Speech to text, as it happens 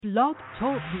Blog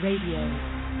Talk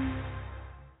Radio.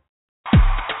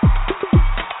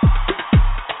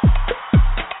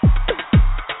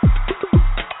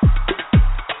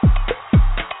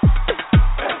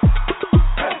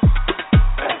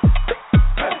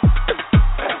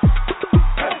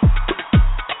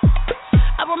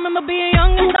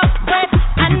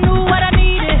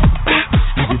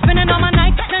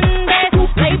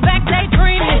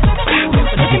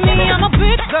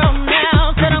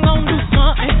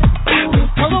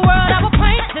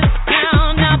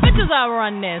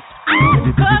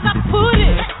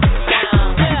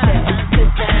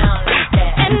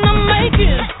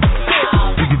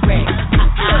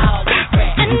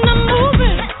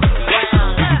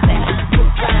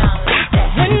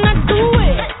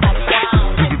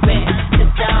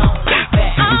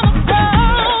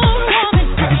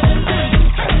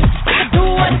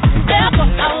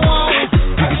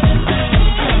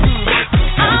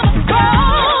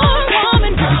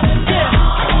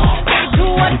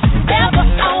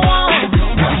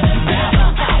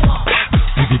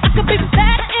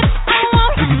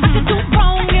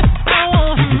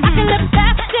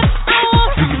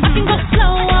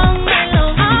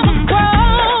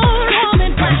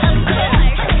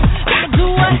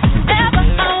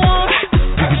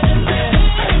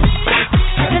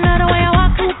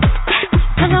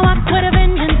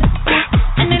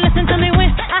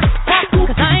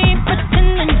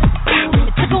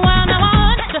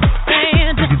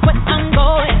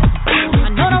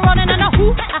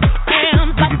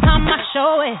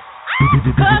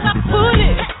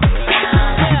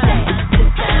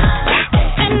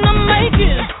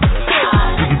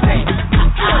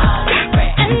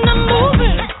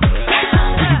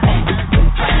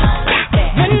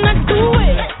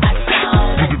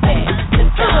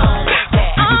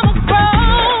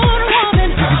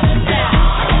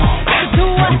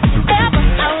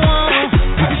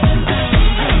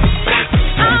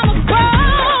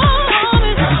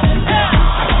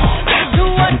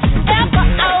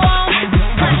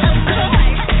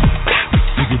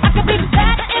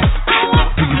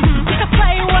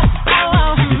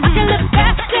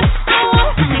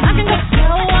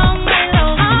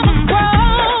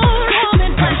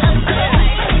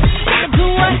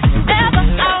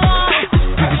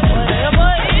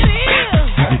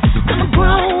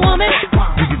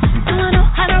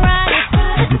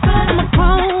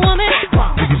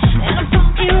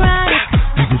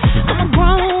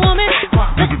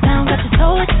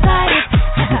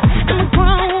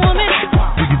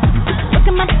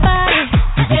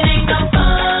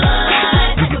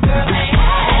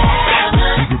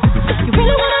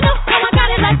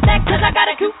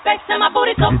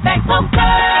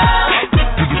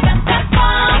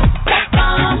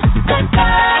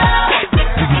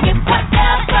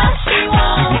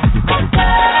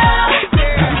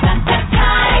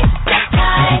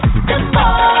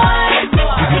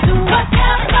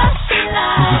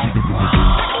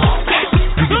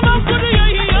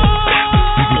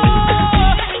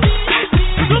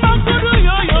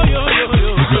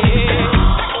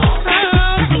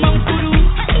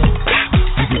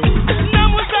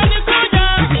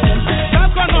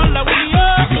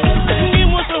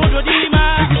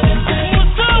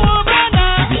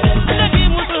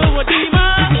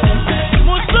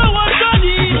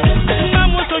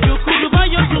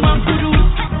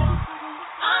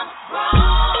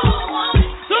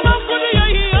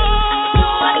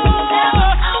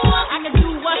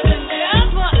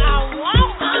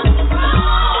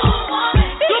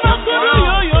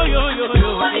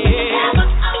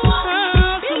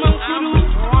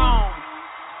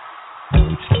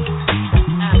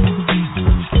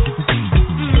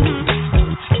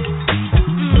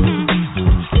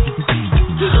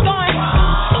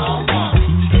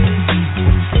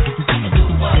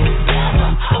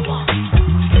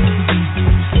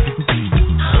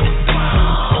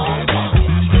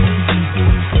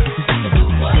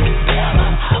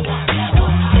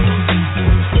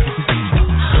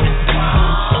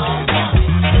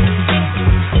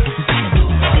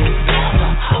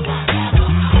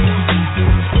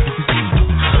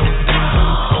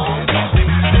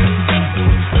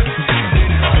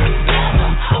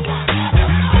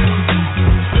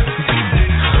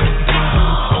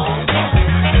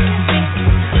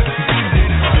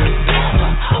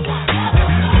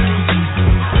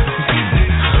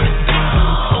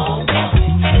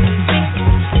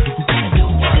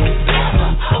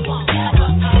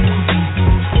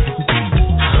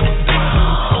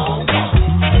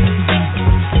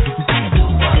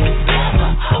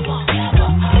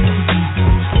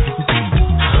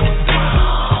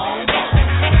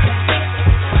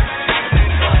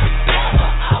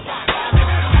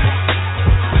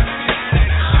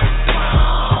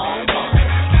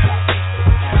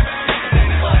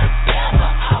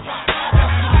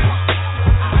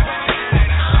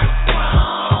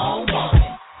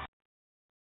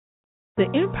 The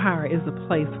Empire is a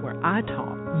place where I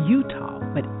talk, you talk,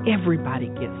 but everybody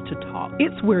gets to talk.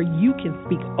 It's where you can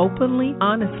speak openly,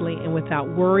 honestly, and without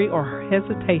worry or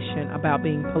hesitation about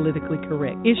being politically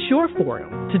correct. It's your forum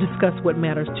to discuss what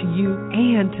matters to you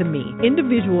and to me.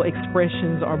 Individual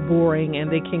expressions are boring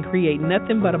and they can create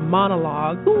nothing but a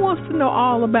monologue. Who wants to know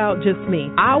all about just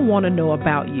me? I want to know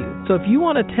about you. So if you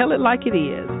want to tell it like it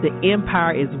is, the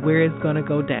Empire is where it's going to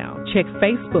go down. Check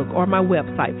Facebook or my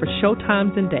website for show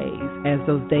times and days, as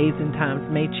those days and times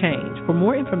may change. For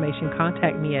more information,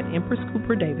 contact me at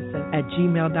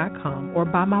empresscooperdavidson@gmail.com or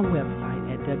by my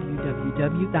website at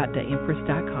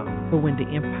www.theempress.com. For when the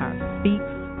Empire speaks,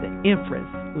 the Empress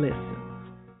listens.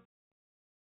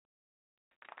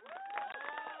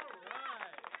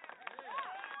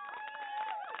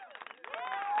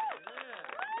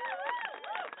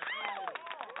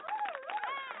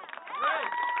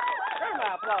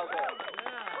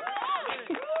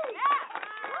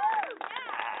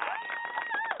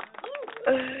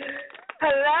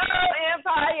 Hello,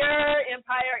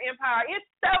 Empire. It's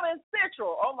 7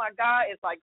 Central. Oh, my God. It's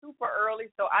like super early,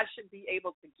 so I should be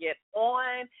able to get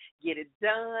on, get it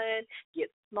done,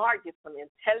 get smart, get some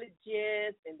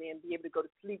intelligence, and then be able to go to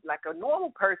sleep like a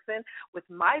normal person with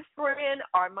my friend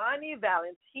Armani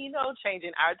Valentino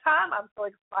changing our time. I'm so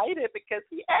excited because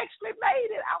he actually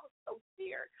made it. I was so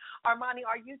scared. Armani,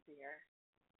 are you there?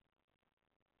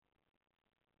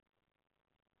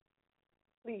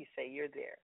 Please say you're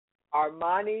there.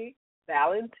 Armani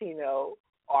Valentino,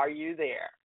 are you there?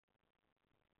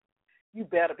 You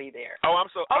better be there. Oh, I'm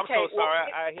so sorry. Well,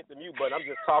 I hit the mute button. I'm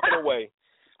just talking away.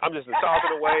 I'm just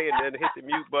talking away and then hit the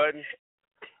mute button.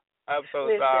 I'm so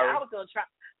sorry. I was gonna try.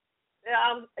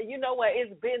 You know what?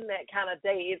 It's been that kind of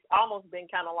day. It's almost been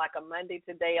kind of like a Monday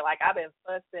today. Like I've been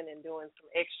fussing and doing some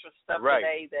extra stuff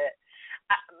today that.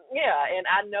 And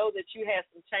I know that you had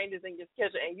some changes in your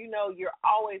schedule, and you know you're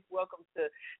always welcome to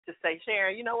say,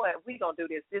 Sharon, you know what, we're going to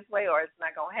do this way or it's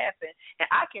not going to happen. And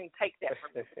I can take that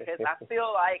from you because I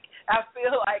feel like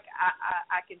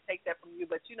I can take that from you.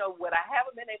 But, you know, what I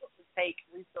haven't been able to take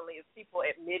recently is people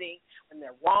admitting when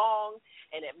they're wrong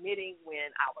and admitting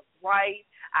when I was right.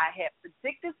 I had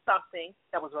predicted something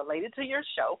that was related to your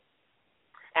show.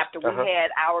 After we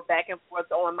had our back and forth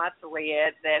on my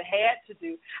thread that had to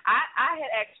do, I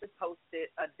had actually posted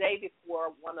a day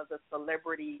before one of the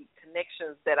celebrity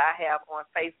connections that I have on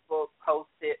Facebook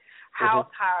posted how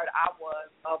tired I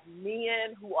was of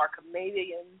men who are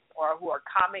comedians or who are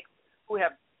comics who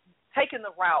have taken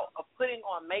the route of putting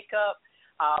on makeup,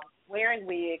 wearing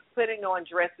wigs, putting on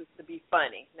dresses to be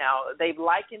funny. Now, they've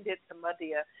likened it to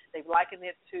Madea. They've likened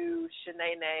it to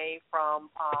Shanae from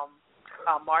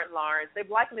Martin Lawrence.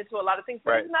 They've likened it to a lot of things,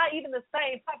 but it's not even the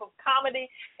same type of comedy,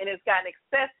 and it's gotten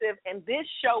excessive, and this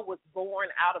show was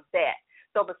born out of that.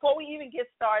 So before we even get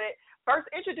started, first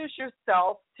introduce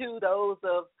yourself to those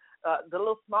of the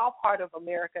little small part of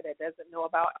America that doesn't know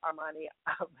about Armani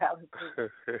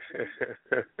Valentino.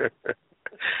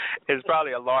 It's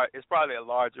probably a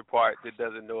larger part that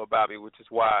doesn't know about me, which is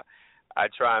why I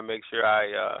try and make sure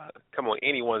I come on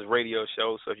anyone's radio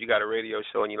show. So if you got a radio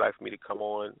show and you'd like for me to come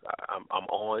on, I'm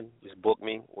on. Just book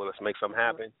me. Well, let's make something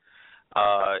happen.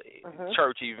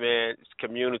 Church events,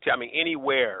 community. I mean,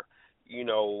 anywhere, you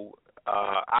know,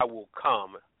 I will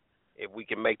come if we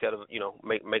can make that, you know,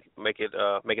 make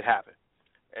it happen.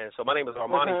 And so my name is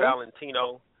Armani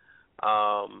Valentino.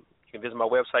 You can visit my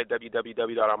website,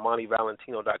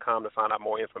 www.armanivalentino.com, to find out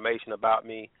more information about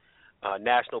me.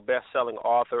 National best-selling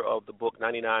author of the book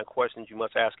 99 Questions You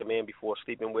Must Ask a Man Before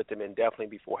Sleeping with Him and Definitely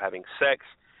Before Having Sex.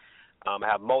 I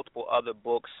have multiple other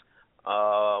books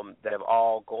that have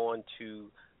all gone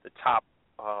to the top.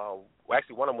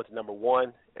 Actually, one of them went to number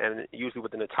 1, and usually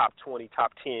within the top 20,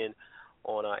 top 10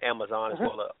 on Amazon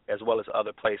as well as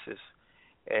other places.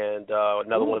 And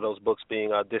another one of those books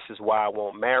being This Is Why I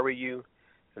Won't Marry You,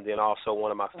 and then also one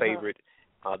of my favorite,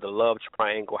 The Love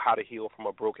Triangle, How to Heal from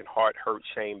a Broken Heart, Hurt,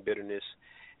 Shame, Bitterness,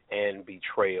 and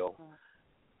Betrayal.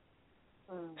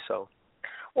 So,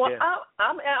 well, yeah.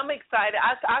 I'm excited.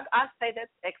 I say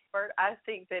that's expert. I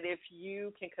think that if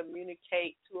you can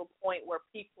communicate to a point where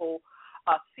people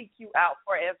seek you out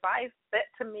for advice, that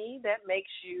to me, that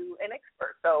makes you an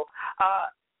expert. So,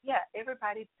 yeah,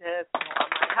 everybody does know.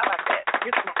 How about that?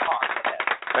 Here's some applause for that.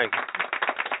 Thank you.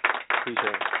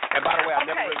 Appreciate it. And by the way, I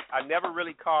never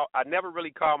really call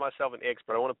myself an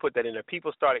expert. I want to put that in there.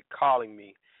 People started calling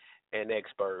me an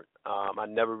expert. I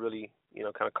never really,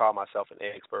 kind of call myself an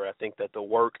expert. I think that the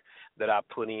work that I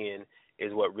put in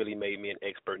is what really made me an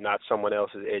expert, not someone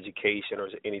else's education or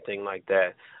anything like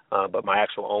that, but my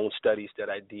actual own studies that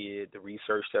I did, the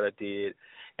research that I did,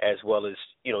 as well as,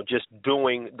 just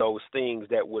doing those things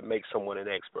that would make someone an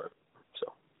expert.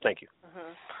 So, thank you.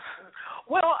 Mm-hmm.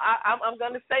 Well, I'm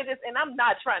going to say this, and I'm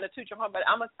not trying to toot your horn, but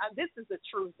this is the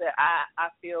truth that I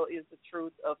feel is the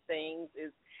truth of things,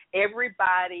 is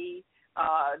everybody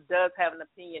does have an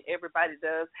opinion. Everybody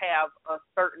does have a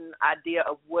certain idea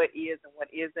of what is and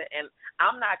what isn't. And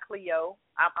I'm not Cleo.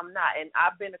 I'm not. And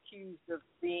I've been accused of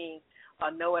being a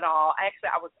know-it-all.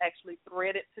 Actually, I was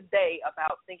threaded today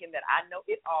about thinking that I know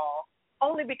it all,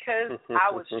 only because I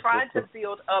was trying to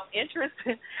build up interest.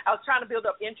 I was trying to build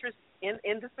up interest in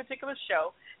this particular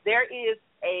show. There is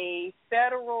a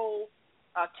federal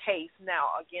case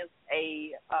now against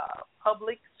a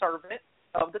public servant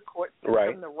of the court system,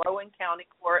 right, the Rowan County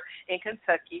Court in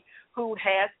Kentucky, who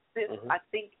has since I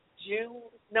think June,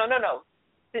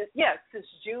 since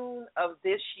June of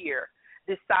this year,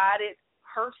 decided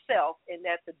herself and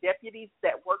that the deputies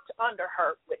that worked under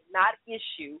her would not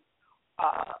issue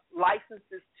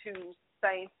licenses to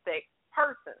same-sex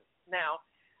persons. Now,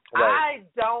 right,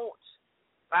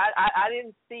 I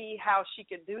didn't see how she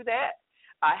could do that.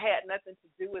 I had nothing to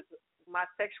do with my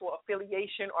sexual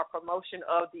affiliation or promotion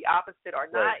of the opposite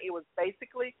or not. Right. It was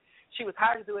basically she was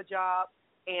hired to do a job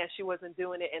and she wasn't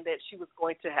doing it, and that she was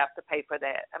going to have to pay for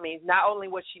that. I mean, not only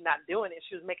was she not doing it,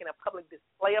 she was making a public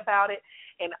display about it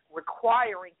and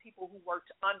requiring people who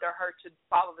worked under her to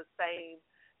follow the same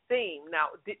theme.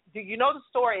 Now, do you know the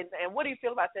story, and what do you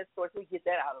feel about that story so we get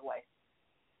that out of the way?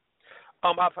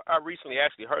 I recently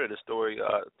actually heard of the story,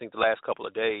 I think the last couple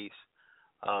of days.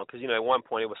 Because, at one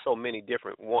point, there were so many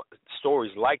different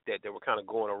stories like that were kind of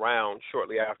going around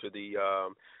shortly after the,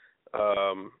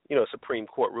 Supreme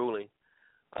Court ruling.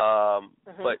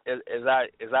 But as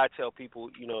I tell people,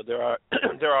 there are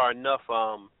there are enough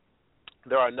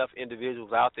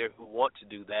individuals out there who want to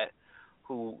do that,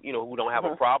 who don't have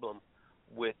a problem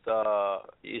with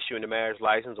issuing a marriage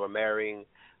license or marrying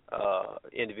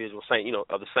individuals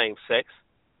of the same sex.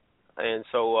 And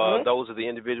so those are the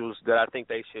individuals that I think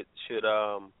they should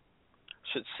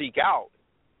seek out,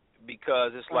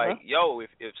 because it's like,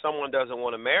 if someone doesn't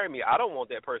want to marry me, I don't want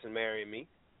that person marrying me.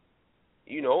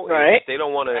 Right. If they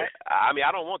don't want to, I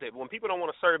don't want that. When people don't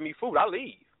want to serve me food, I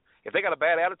leave. If they got a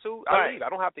bad attitude, I leave. I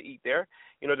don't have to eat there.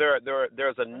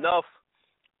 There's enough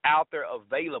out there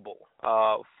available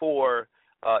for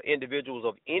individuals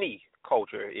of any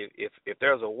culture. If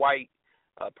there's a white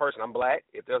person, I'm black.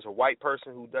 If there's a white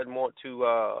person who doesn't want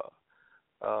to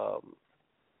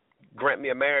grant me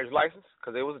a marriage license,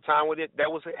 because there was a time when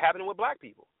that was happening with black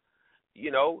people.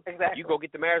 Exactly. You go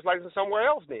get the marriage license somewhere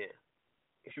else then.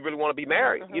 If you really want to be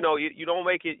married, you don't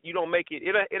make it.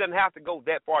 It doesn't have to go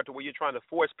that far to where you're trying to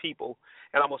force people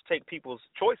and almost take people's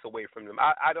choice away from them.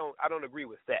 I don't agree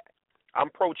with that.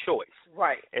 I'm pro-choice.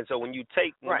 Right. And so when you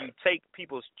take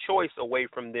people's choice away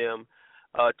from them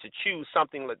to choose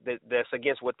something that's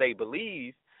against what they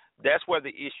believe, that's where the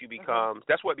issue becomes.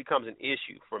 That's where it becomes an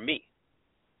issue for me.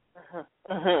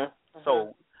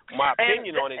 So my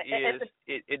opinion on it is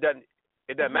it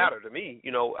doesn't matter to me,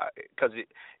 because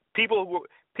people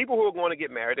who are going to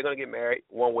get married, they're going to get married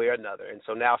one way or another. And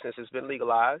so now, since it's been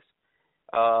legalized,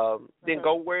 then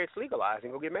go where it's legalized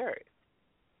and go get married.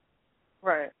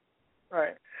 Right.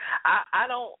 I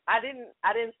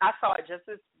saw it just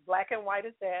as black and white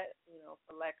as that,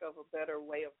 for lack of a better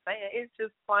way of saying it. It's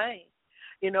just plain.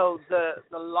 The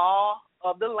law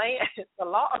of the land, has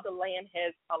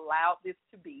allowed this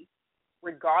to be,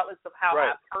 regardless of how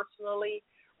I personally,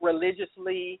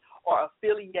 religiously, or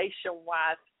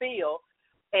affiliation-wise feel.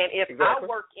 And if I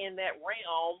work in that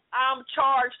realm, I'm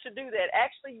charged to do that.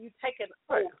 Actually, you take an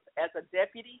oath as a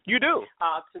deputy. You do.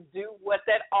 To do what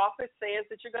that office says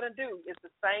that you're going to do. It's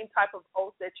the same type of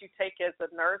oath that you take as a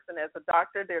nurse and as a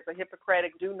doctor. There's a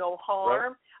Hippocratic do no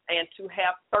harm, and to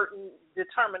have certain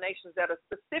determinations that are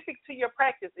specific to your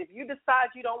practice. If you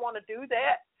decide you don't want to do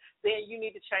that, then you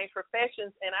need to change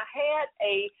professions. And I had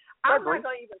I'm not going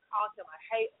to even call him a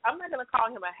hater. I'm not going to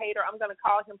call him a hater. I'm going to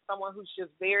call him someone who's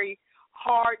just very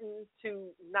hardened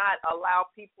to not allow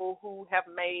people who have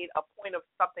made a point of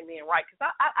something being right.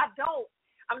 Because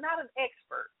I'm not an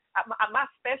expert. My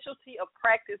specialty of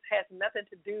practice has nothing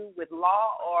to do with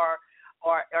law or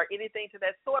anything to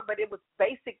that sort, but it was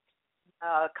basic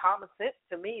common sense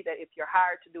to me that if you're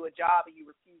hired to do a job and you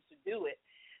refuse to do it,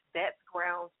 that's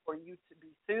grounds for you to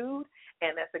be sued,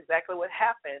 and that's exactly what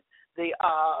happened. The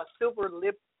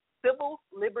Civil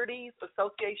Liberties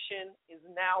Association is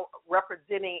now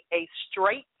representing a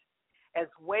straight as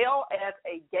well as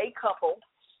a gay couple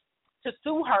to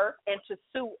sue her and to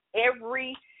sue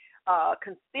every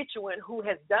constituent who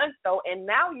has done so, and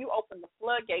now you open the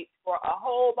floodgates for a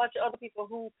whole bunch of other people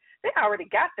who they already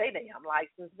got their damn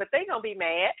license, but they're going to be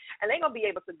mad, and they're going to be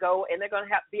able to go, and they're going to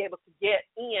have to be able to get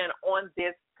in on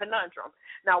this conundrum.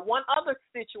 Now, one other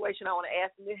situation I want to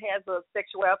ask, and it has a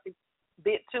sexuality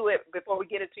bit to it before we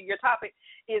get into your topic,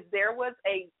 is there was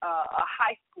a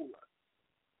high schooler.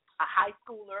 I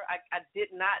did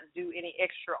not do any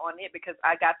extra on it because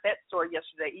I got that story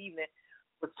yesterday evening.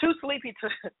 Was too sleepy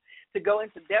to go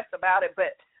into depth about it,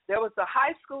 but there was a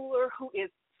high schooler who is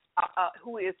I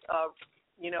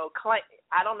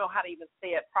don't know how to even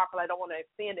say it properly. I don't want to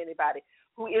offend anybody.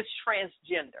 Who is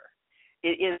transgender?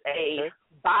 It is a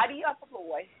body of a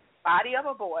boy,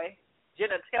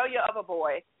 genitalia of a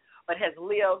boy, but has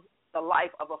lived the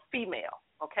life of a female.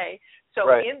 Okay, so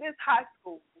in this high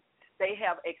school, they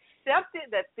have accepted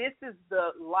that this is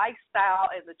the lifestyle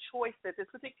and the choice that this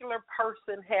particular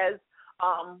person has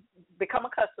become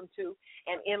accustomed to,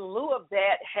 and in lieu of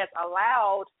that has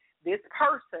allowed this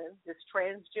person, this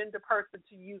transgender person,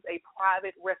 to use a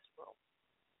private restroom.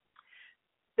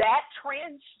 That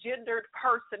transgendered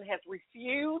person has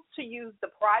refused to use the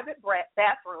private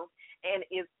bathroom and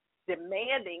is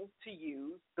demanding to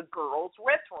use the girl's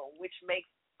restroom, which makes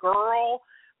girl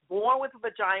born with a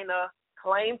vagina,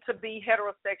 claim to be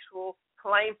heterosexual,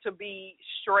 claim to be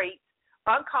straight,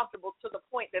 uncomfortable to the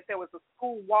point that there was a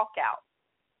school walkout.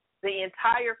 The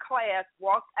entire class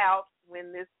walked out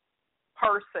when this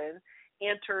person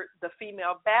entered the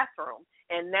female bathroom.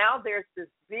 And now there's this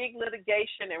big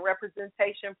litigation and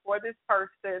representation for this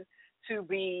person to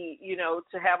be,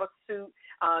 to have a suit,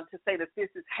 to say that this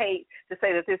is hate, to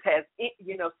say that this has,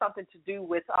 something to do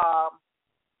with, a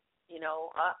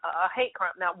hate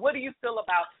crime. Now, what do you feel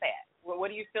about that? What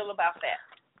do you feel about that?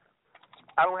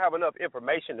 I don't have enough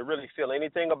information to really feel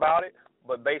anything about it,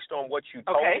 but based on what you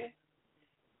told me,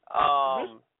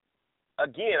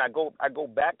 again, I go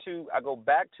back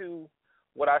to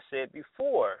what I said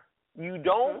before. You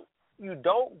don't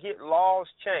get laws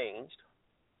changed,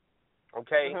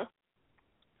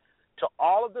 to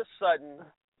all of a sudden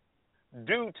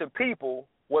do to people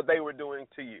what they were doing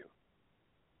to you.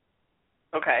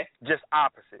 Okay. Just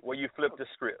opposite, where you flip the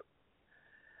script.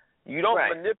 You don't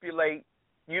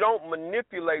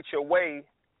manipulate your way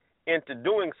into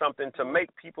doing something to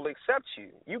make people accept you.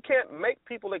 You can't make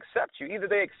people accept you. Either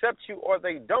they accept you or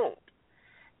they don't.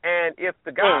 And if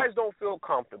the guys don't feel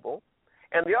comfortable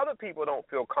and the other people don't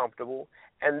feel comfortable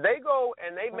and they go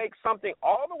and they make something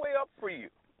all the way up for you,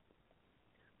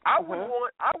 I wouldn't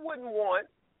want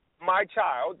my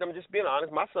child, I'm just being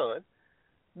honest, my son,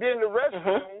 being in the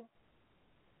restroom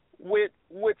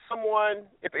with someone,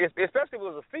 especially if it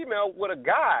was a female, with a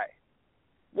guy.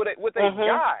 With a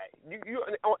guy, you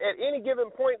at any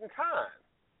given point in time,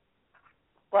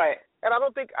 right? And I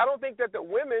don't think that the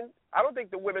women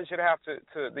should have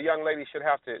to the young lady should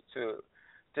have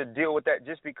to deal with that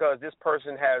just because this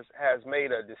person has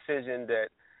made a decision that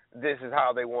this is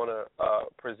how they want to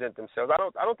present themselves. I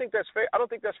don't think that's fair. I don't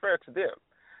think that's fair to them.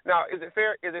 Now, is it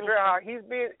fair? Is it fair how he's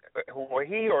being, or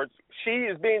he or she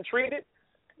is being treated?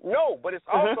 No, but it's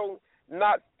also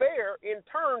not fair in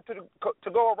turn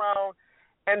to go around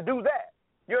and do that.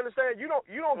 You understand? You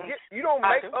don't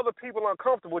make other people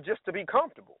uncomfortable just to be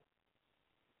comfortable.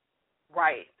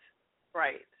 Right.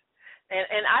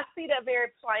 And I see that very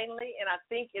plainly, and I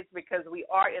think it's because we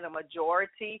are in a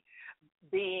majority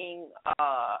being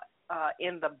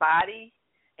in the body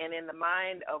and in the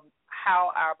mind of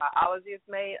how our biology is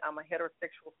made. I'm a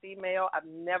heterosexual female. I've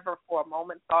never for a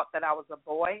moment thought that I was a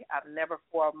boy. I've never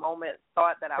for a moment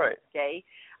thought that I was gay.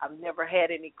 I've never had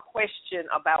any question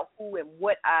about who and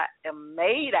what I am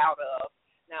made out of.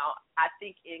 Now, I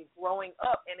think in growing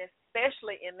up, and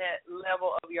especially in that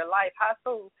level of your life, high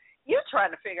school, you're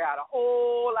trying to figure out a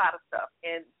whole lot of stuff.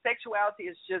 And sexuality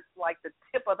is just like the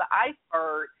tip of the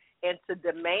iceberg. And to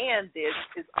demand this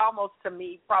is almost, to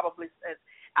me, probably,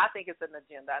 I think it's an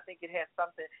agenda. I think it has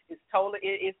something.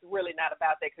 It's really not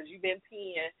about that because you've been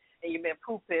peeing and you've been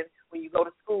pooping when you go to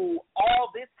school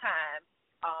all this time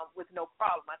with no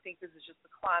problem. I think this is just the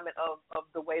climate of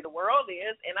the way the world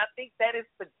is. And I think that is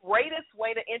the greatest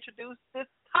way to introduce this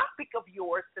topic of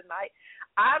yours tonight.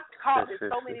 I've called it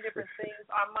so many different things.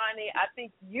 Armani, I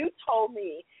think you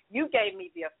gave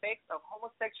me the effects of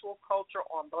homosexual culture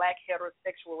on black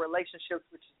heterosexual relationships,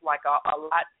 which is like a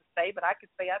lot to say, but I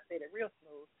could say I said it real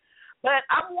smooth. But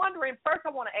I'm wondering, first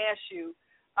I want to ask you,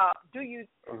 do you,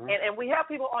 and we have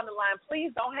people on the line,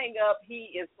 please don't hang up.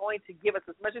 He is going to give us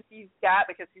as much as he's got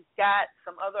because he's got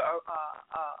some other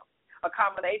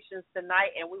accommodations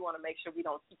tonight, and we want to make sure we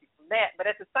don't keep you from that. But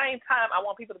at the same time, I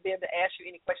want people to be able to ask you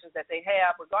any questions that they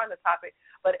have regarding the topic.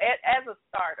 But as a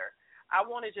starter, I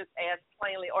want to just ask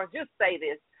plainly, or just say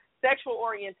this: sexual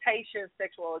orientation,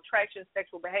 sexual attraction,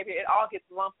 sexual behavior, it all gets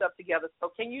lumped up together.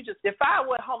 So can you just define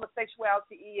what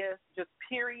homosexuality is, just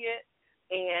period,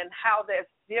 and how that's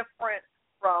different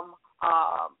from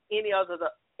any other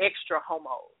the extra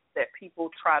homos that people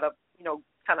try to,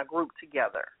 kind of group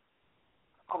together?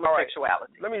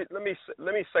 Homosexuality. All right.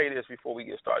 Let me say this before we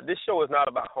get started. This show is not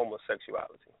about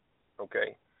homosexuality.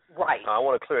 Okay. Right. I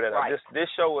want to clear that right. up. This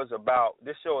show is about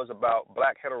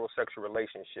black heterosexual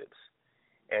relationships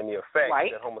and the effect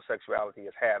that homosexuality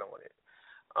has had on it.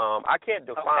 I can't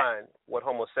define what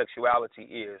homosexuality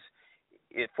is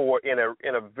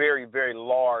in a very, very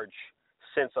large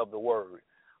sense of the word.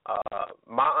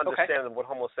 My understanding of what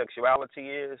homosexuality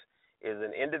is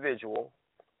an individual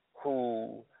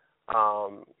who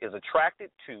is attracted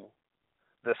to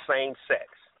the same sex.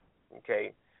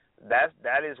 Okay,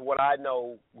 that is what I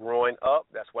know growing up.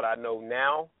 That's what I know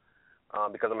now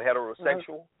because I'm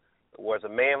heterosexual. Whereas a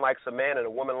man likes a man and a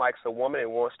woman likes a woman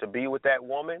and wants to be with that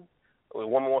woman, or the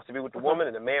woman wants to be with the woman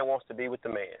and the man wants to be with the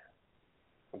man.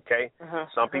 Okay,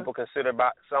 some people consider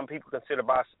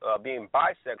being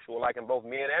bisexual, like in both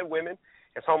men and women,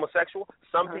 as homosexual.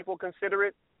 Some people consider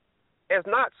it as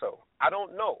not so. I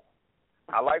don't know.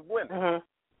 I like women.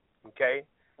 Okay,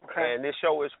 and this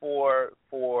show is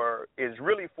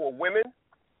really for women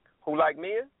who like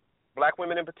men, black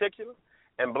women in particular,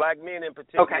 and black men in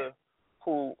particular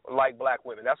who like black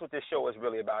women. That's what this show is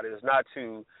really about. It is not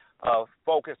to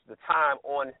focus the time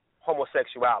on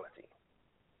homosexuality.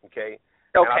 Okay.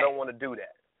 And I don't want to do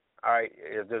that. All right.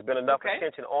 There's been enough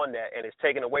attention on that, and it's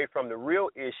taken away from the real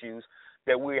issues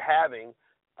that we're having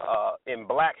in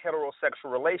black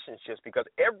heterosexual relationships, because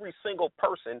every single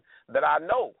person that I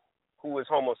know who is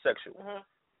homosexual,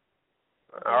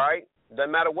 all right,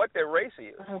 doesn't matter what their race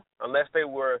is, unless they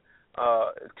were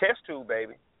test tube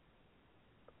baby,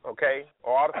 okay,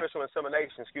 or artificial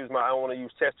insemination. Excuse me, I don't want to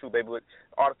use test tube baby, but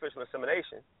artificial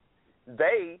insemination.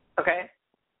 They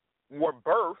were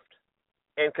birthed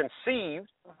and conceived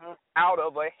out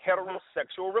of a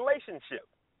heterosexual relationship.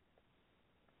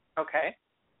 Okay?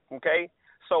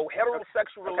 So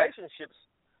heterosexual relationships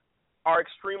are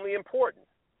extremely important.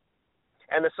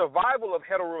 And the survival of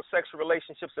heterosexual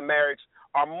relationships and marriage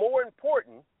are more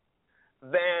important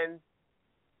than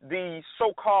the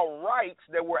so-called rights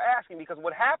that we're asking, because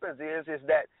what happens is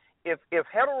that if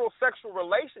heterosexual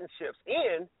relationships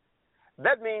end,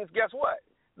 that means, guess what?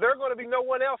 There's going to be no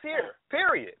one else here,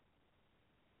 period.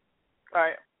 All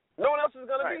right. No one else is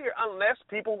going to be here unless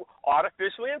people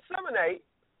artificially inseminate,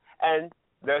 and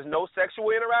there's no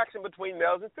sexual interaction between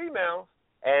males and females.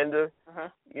 And,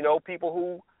 people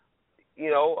who,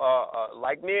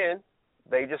 like men,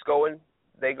 they just go in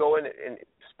and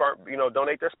sperm,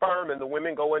 donate their sperm, and the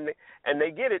women go in and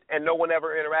they get it, and no one ever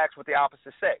interacts with the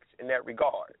opposite sex in that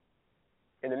regard,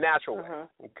 in the natural way.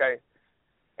 Okay?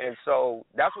 And so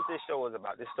that's what this show is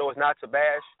about. This show is not to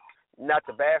bash,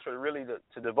 or really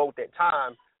to devote that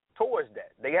time towards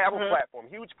that. They have a platform,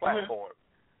 huge platform.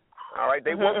 All right,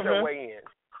 they work their way in.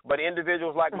 But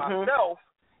individuals like myself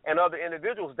and other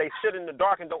individuals, they sit in the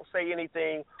dark and don't say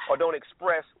anything or don't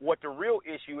express what the real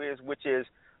issue is, which is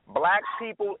black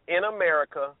people in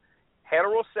America,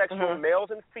 heterosexual males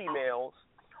and females,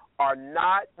 are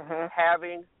not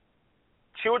having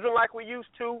children like we used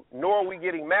to, nor are we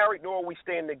getting married, nor are we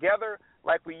staying together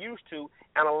like we used to.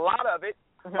 And a lot of it,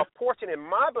 a portion in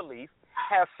my belief,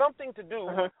 has something to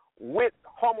do with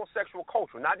homosexual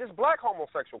culture, not just black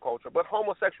homosexual culture, but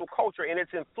homosexual culture and its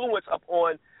influence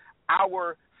upon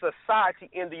our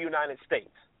society in the United States.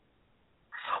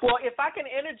 Well, if I can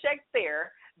interject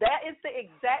there, that is the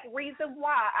exact reason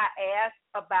why I asked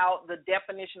about the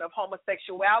definition of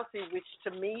homosexuality, which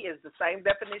to me is the same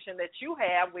definition that you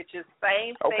have, which is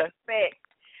same-sex sex.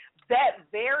 That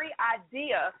very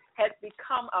idea has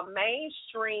become a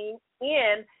mainstream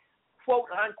in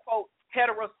quote-unquote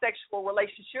heterosexual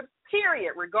relationships,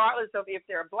 period, regardless of if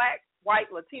they're black, white,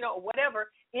 Latino, or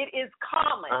whatever. It is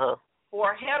common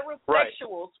for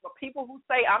heterosexuals, for people who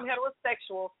say I'm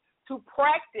heterosexual, to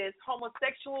practice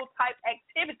homosexual-type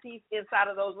activities inside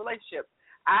of those relationships,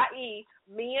 i.e.,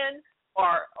 men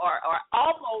are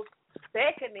almost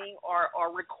beckoning or or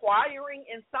requiring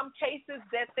in some cases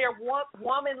that their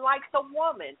woman likes a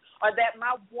woman, or that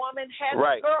my woman has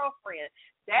a girlfriend.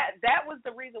 That was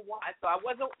the reason why. So I'm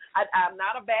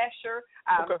not a basher.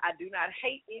 I do not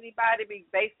hate anybody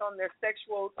based on their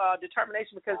sexual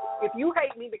determination, because if you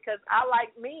hate me because I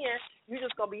like men, you're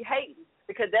just going to be hating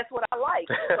because that's what I like.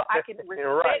 So I can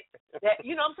respect that,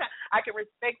 you know what I'm saying? I can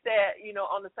respect that,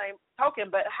 on the same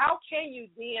token. But how can you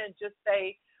then just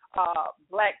say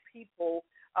black people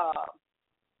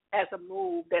as a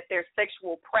move, that their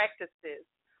sexual practices,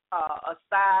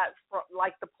 aside from,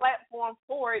 like, the platform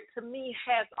for it, to me,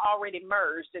 has already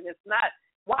merged, and it's not.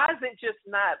 Why is it just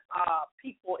not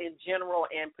people in general,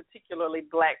 and particularly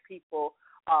black people,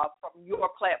 from your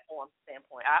platform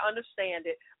standpoint? I understand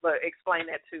it, but explain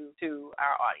that to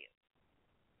our audience.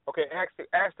 Okay,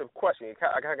 ask the question.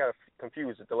 I kind of got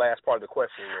confused at the last part of the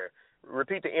question there.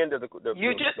 Repeat the end of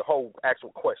the whole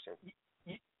actual question.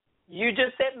 You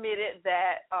just admitted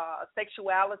that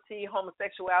homosexuality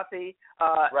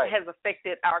has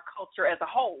affected our culture as a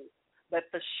whole. But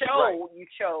the show you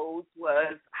chose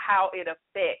was how it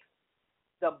affects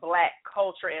the black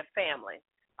culture and family.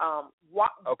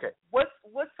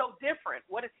 What's so different?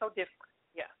 What is so different?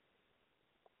 Yeah.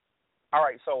 All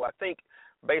right. So I think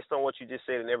based on what you just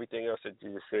said and everything else that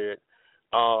you just said,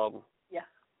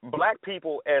 black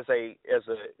people as the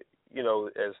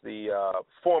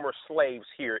former slaves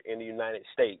here in the United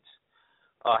States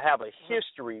have a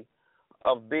history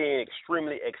of being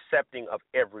extremely accepting of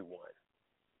everyone.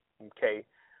 Okay,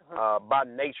 by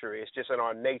nature, it's just in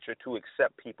our nature to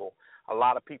accept people. A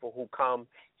lot of people who come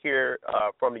here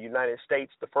from the United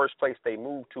States, the first place they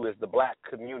move to is the black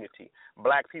community.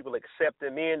 Black people accept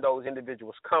them in. Those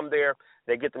individuals come there.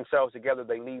 They get themselves together.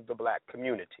 They leave the black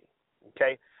community.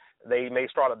 Okay, they may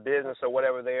start a business or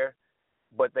whatever there,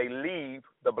 but they leave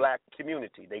the black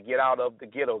community. They get out of the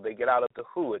ghetto. They get out of the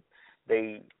hood.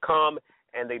 They come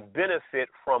and they benefit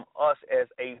from us as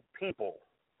a people.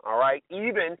 All right,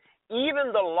 even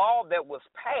the law that was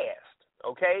passed,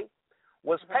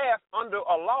 was passed under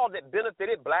a law that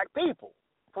benefited black people,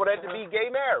 for that to be gay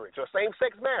marriage or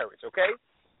same-sex marriage,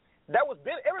 That was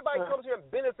everybody comes here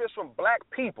and benefits from black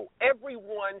people.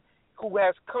 Everyone who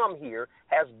has come here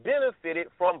has benefited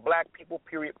from black people,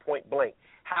 period, point blank.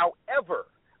 However,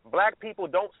 black people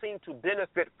don't seem to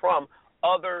benefit from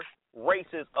other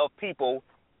races of people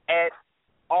at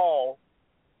all,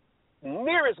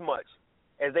 near as much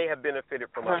as they have benefited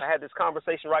from us. I had this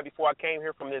conversation right before I came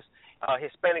here from this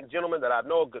Hispanic gentleman that I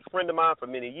know, a good friend of mine for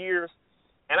many years,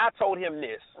 and I told him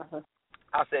this.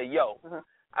 I said,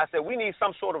 I said, we need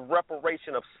some sort of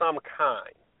reparation of some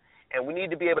kind, and we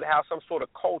need to be able to have some sort of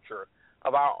culture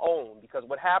of our own, because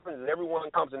what happens is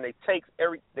everyone comes and they take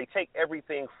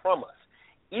everything from us,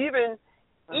 even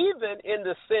in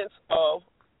the sense of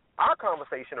our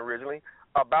conversation originally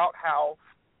about how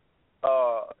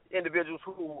individuals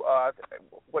who,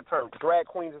 what term, drag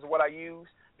queens is what I use,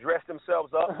 dress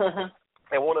themselves up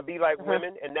and want to be like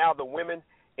women, and now the women,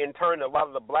 in turn, a lot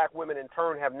of the black women in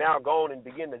turn have now gone and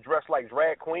begin to dress like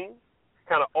drag queens,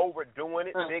 kind of overdoing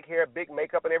it, big hair, big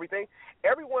makeup and everything.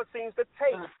 Everyone seems to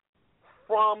take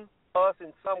from us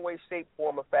in some way, shape,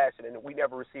 form, or fashion, and we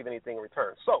never receive anything in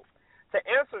return. So, to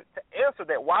answer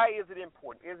that, why is it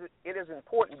important? It is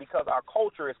important because our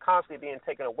culture is constantly being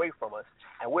taken away from us,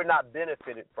 and we're not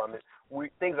benefited from it.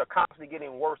 Things are constantly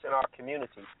getting worse in our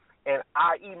community, and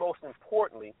i.e., most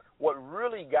importantly, what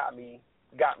really got me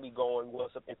going was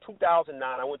in 2009.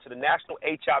 I went to the National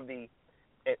HIV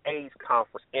and AIDS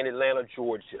Conference in Atlanta,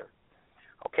 Georgia.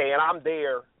 Okay, and I'm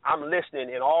there. I'm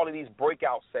listening in all of these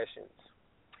breakout sessions,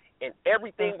 and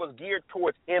everything was geared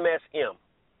towards MSM.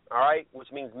 All right, which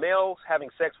means males having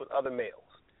sex with other males.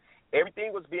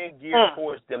 Everything was being geared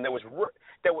towards them. There was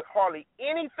hardly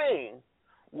anything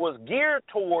was geared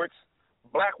towards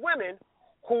black women,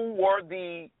 who were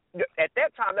at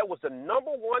that time, that was the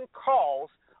number one cause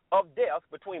of death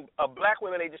between black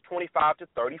women ages 25 to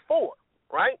 34,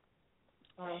 right?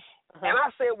 And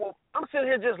I said, well, I'm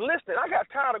sitting here just listening. I got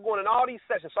tired of going in all these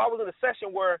sessions. So I was in a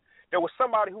session where there was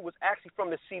somebody who was actually from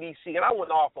the CDC, and I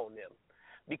went off on them.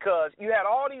 Because you had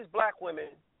all these black women,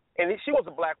 and she was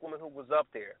a black woman who was up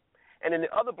there, and then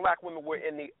the other black women were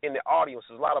in the audience.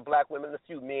 There's a lot of black women, and a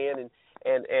few men,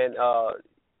 and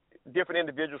different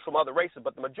individuals from other races,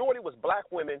 but the majority was black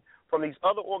women from these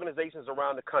other organizations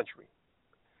around the country.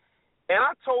 And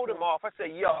I told them off. I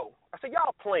said, y'all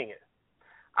playing.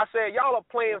 I said, y'all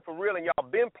are playing for real, and y'all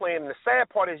been playing. And the sad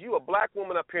part is you a black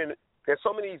woman up here, and there's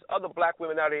so many of these other black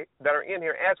women that are in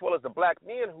here, as well as the black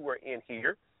men who are in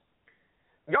here.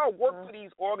 Y'all work for these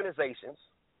organizations,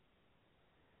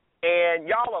 and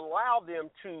y'all allow them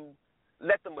to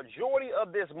let the majority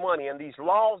of this money and these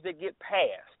laws that get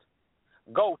passed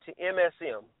go to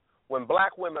MSM when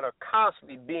black women are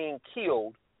constantly being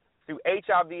killed through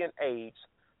HIV and AIDS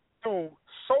through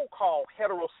so-called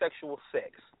heterosexual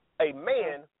sex. A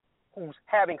man who's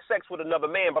having sex with another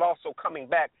man but also coming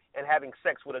back and having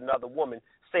sex with another woman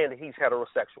saying that he's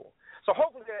heterosexual. So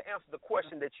hopefully that answers the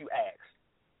question that you asked.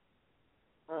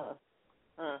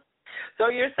 So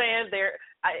you're saying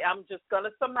I'm just going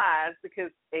to surmise,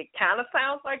 because it kind of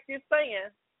sounds like you're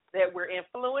saying that we're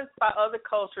influenced by other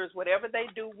cultures. Whatever they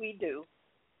do, we do.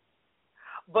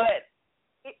 But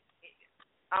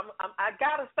I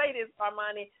got to say this,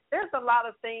 Armani, there's a lot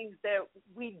of things that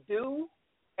we do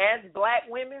as black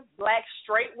women, black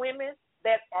straight women,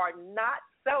 that are not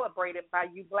celebrated by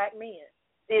you black men.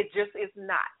 It just is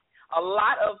not. A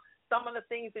lot of some of the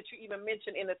things that you even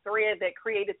mentioned in the thread that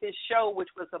created this show, which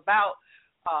was about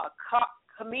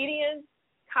comedians,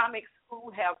 comics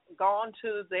who have gone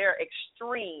to their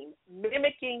extreme,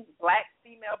 mimicking black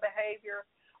female behavior,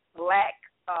 black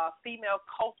female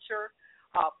culture,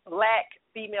 black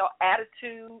female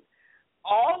attitude.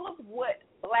 All of what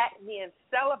black men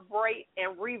celebrate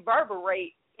and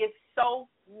reverberate is so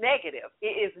negative.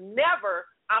 It is never,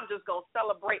 I'm just going to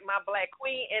celebrate my black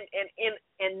queen.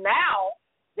 And now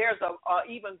there's a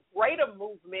even greater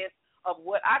movement of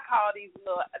what I call these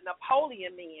little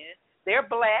Napoleon men. They're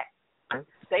black.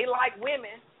 They like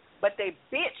women, but they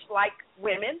bitch like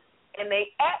women, and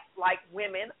they act like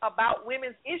women about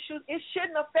women's issues. It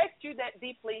shouldn't affect you that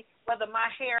deeply whether my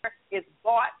hair is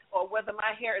bought or whether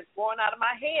my hair is growing out of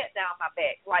my head down my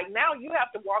back. Like, now you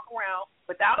have to walk around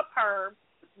without a perm,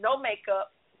 no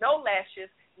makeup, no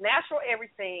lashes, natural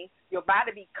everything, your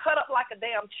body be cut up like a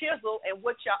damn chisel, and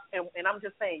what y'all, and I'm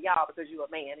just saying y'all because you're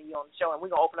a man and you're on the show, and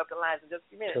we're going to open up the lines in just a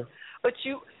few minutes. Sure. But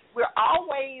we're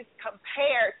always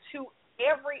compared to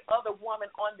every other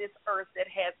woman on this earth that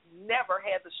has never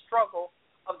had the struggle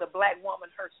of the black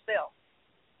woman herself.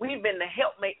 We've been the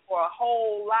helpmate for a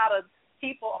whole lot of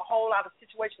people, a whole lot of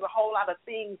situations, a whole lot of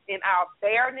things in our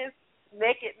bareness,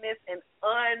 nakedness, and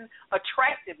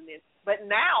unattractiveness. But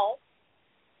now,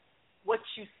 what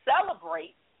you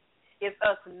celebrate is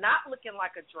us not looking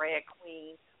like a drag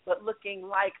queen, but looking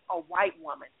like a white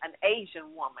woman, an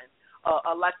Asian woman,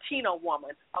 a Latino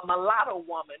woman, a mulatto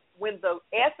woman, when the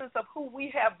essence of who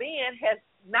we have been has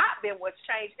not been what's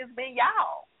changed. It's been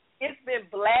y'all. It's been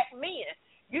black men.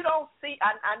 You don't see,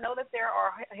 I know that there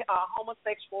are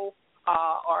homosexual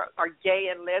or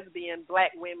gay and lesbian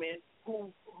black women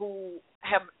who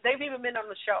they've even been on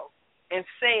the show and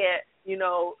said, you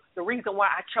know, the reason why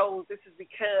I chose this is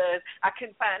because I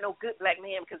couldn't find no good black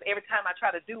man, because every time I try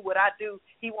to do what I do,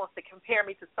 he wants to compare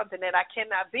me to something that I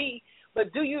cannot be. But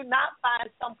do you not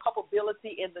find some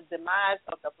culpability in the demise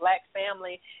of the black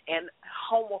family and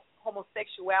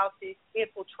homosexuality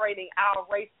infiltrating our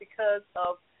race because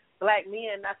of black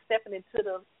men not stepping into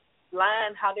the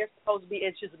line how they're supposed to be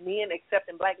as just men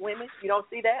accepting black women? You don't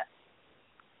see that?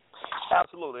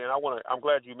 Absolutely, and I'm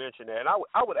glad you mentioned that. And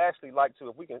I would actually like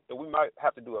to, if we might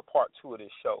have to do a part 2 of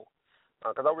this show,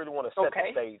 because I really want to set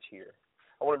the stage here.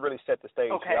 I want to really set the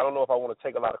stage here. I don't know if I want to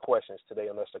take a lot of questions today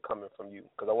unless they're coming from you,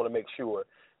 because I want to make sure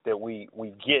that we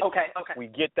get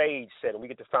the age set and we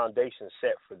get the foundation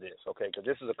set for this, okay? Because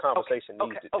this is a conversation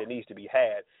that needs to be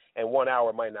had, and 1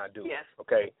 hour might not do it,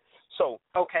 okay? So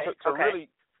to really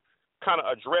kind of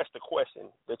address the question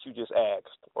that you just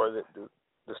asked, or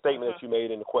the statement that you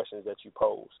made and the questions that you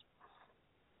posed.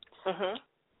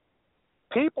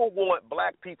 People want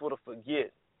black people to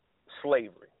forget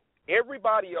slavery.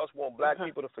 Everybody else wants black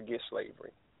people to forget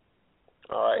slavery.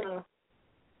 All right?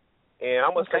 And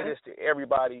I'm going to say this to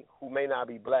everybody who may not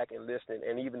be black and listening,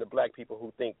 and even the black people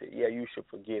who think that, yeah, you should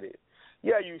forget it.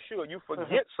 Yeah, you should. You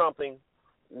forget something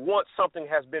once something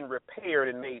has been repaired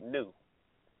and made new.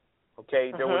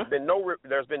 Okay? There's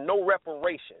been no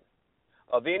reparation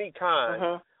of any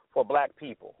kind for black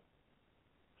people.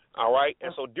 All right?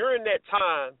 And so during that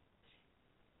time,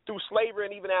 through slavery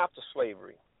and even after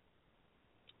slavery,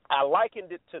 I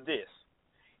likened it to this.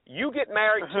 You get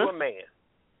married to a man.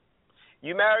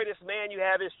 You marry this man, you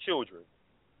have his children.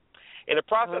 In the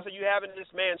process of you having this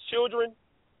man's children,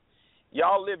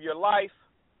 y'all live your life,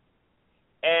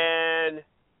 and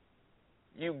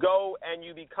you go and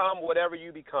you become whatever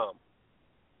you become.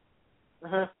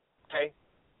 Okay?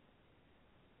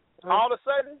 All of a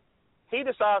sudden, he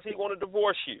decides he want to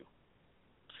divorce you.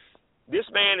 This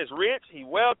man is rich, he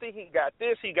wealthy, he got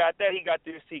this, he got that, he got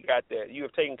this, he got that. You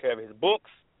have taken care of his books.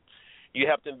 You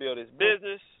helped him build his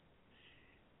business.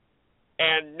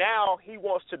 And now he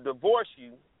wants to divorce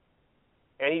you,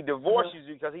 and he divorces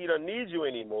you because he don't need you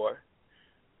anymore.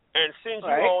 and sends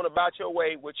you on about your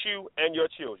way with you and your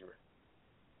children.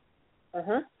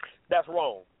 That's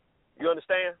wrong. You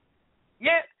understand?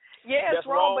 Yeah, it's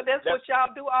wrong, but that's what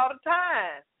y'all do all the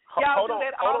time. Y'all do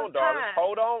that all the time.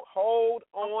 Hold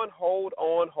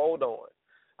on.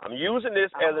 I'm using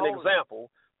this as an example.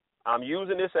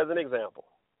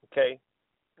 Okay?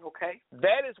 Okay.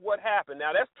 That is what happened.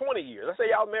 Now, that's 20 years. Let's say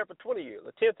y'all married for 20 years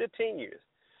or 10, 15 years.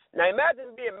 Now,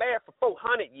 imagine being married for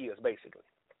 400 years, basically.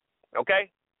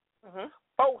 Okay?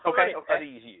 400 of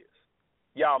these years,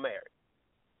 y'all married.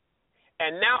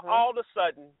 And now, all of a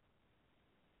sudden,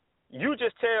 you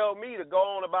just tell me to go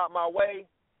on about my way,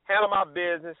 handle my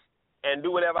business, and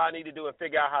do whatever I need to do and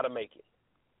figure out how to make it.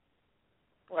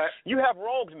 Right. You have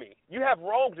wronged me.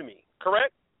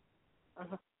 Correct?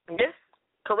 Yes.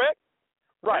 Correct?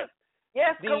 Right.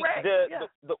 Yes, correct.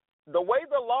 The way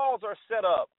the laws are set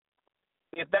up,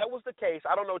 if that was the case,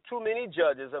 I don't know too many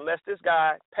judges, unless this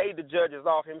guy paid the judges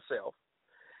off himself,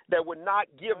 that would not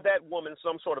give that woman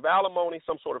some sort of alimony,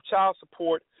 some sort of child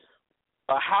support,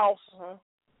 a house,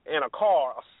 and a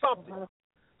car or something,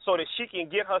 so that she can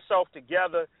get herself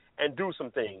together and do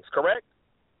some things. Correct?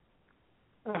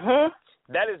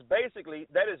 That is basically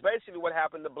what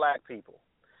happened to black people.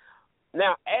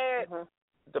 Now add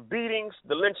the beatings,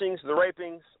 the lynchings, the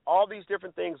rapings, all these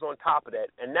different things on top of that,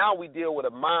 and now we deal with a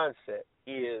mindset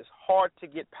is hard to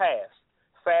get past.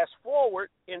 Fast forward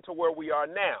into where we are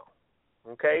now.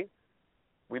 Okay?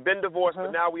 We've been divorced,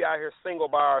 but now we out here single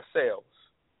by ourselves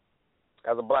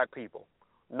as a black people.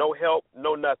 No help,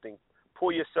 no nothing.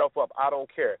 Pull yourself up. I don't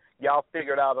care. Y'all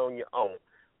figure it out on your own.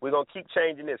 We're going to keep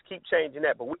changing this, keep changing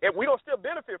that. But we're going to still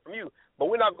benefit from you, but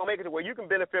we're not going to make it to where you can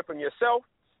benefit from yourself,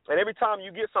 and every time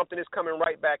you get something, it's coming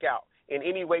right back out in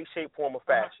any way, shape, form, or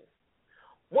fashion.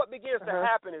 What begins to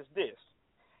happen is this,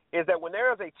 is that when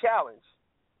there is a challenge,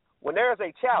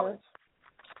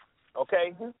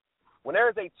 okay, when there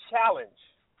is a challenge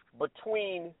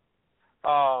between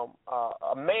a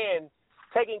man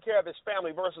taking care of his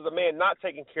family versus a man not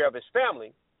taking care of his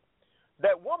family,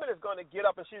 that woman is going to get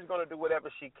up and she's going to do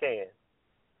whatever she can.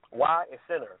 Why? It's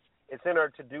in her. It's in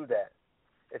her to do that.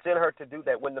 It's in her to do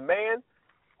that. When the man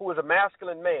who is a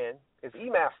masculine man is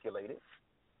emasculated,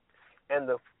 and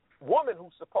the woman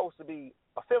who's supposed to be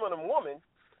a feminine woman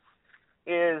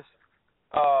is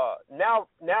now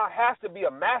has to be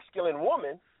a masculine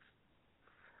woman,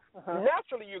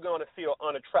 naturally you're going to feel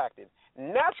unattractive.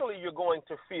 Naturally you're going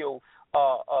to feel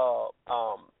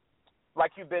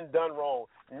like you've been done wrong.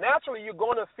 Naturally you're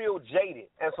going to feel jaded.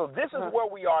 And so this is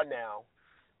where we are now,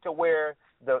 to where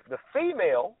the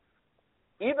female,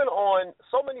 even on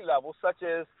so many levels, such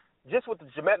as just with the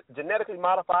genetically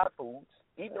modified foods,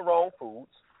 eating the wrong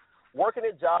foods, working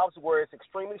at jobs where it's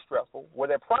extremely stressful, where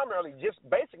they're primarily just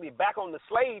basically back on the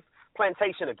slave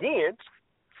plantation again.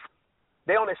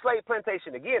 They're on the slave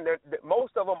plantation again.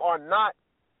 Most of them are not.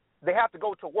 They have to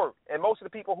go to work, and most of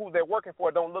the people who they're working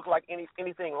for don't look like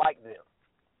anything like them.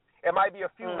 It might be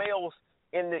a few males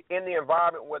in the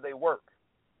environment where they work.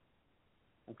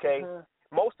 Okay?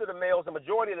 Most of the males, the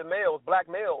majority of the males, black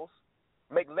males,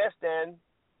 make less than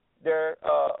their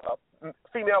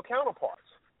female counterparts.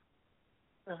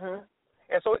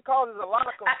 And so it causes a lot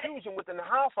of confusion within the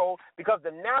household because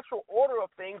the natural order of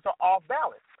things are off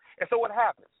balance. And so what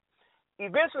happens?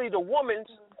 Eventually the woman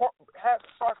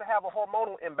starts to have a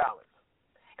hormonal imbalance.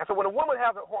 And so when a woman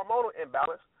has a hormonal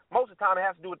imbalance, most of the time it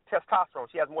has to do with testosterone.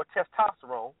 She has more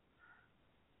testosterone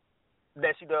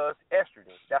than she does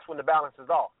estrogen. That's when the balance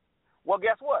is off. Well,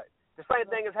 guess what? The same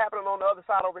thing is happening on the other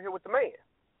side over here with the man.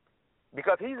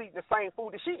 Because he's eating the same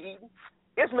food that she's eating,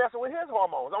 it's messing with his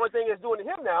hormones. The only thing it's doing to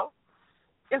him now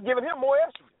is giving him more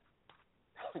estrogen.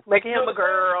 Making him a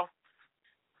girl.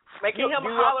 Making him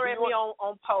holler at me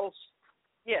on posts.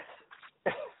 Yes.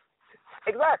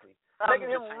 Exactly. Making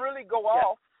him really go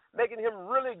off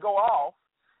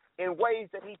in ways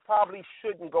that he probably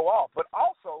shouldn't go off. But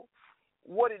also,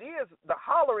 what it is, the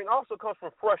hollering also comes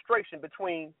from frustration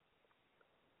between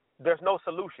there's no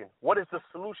solution. What is the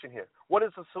solution here? What is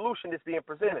the solution that's being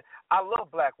presented? I love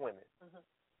black women.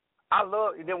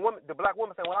 The black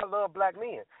women say, well, I love black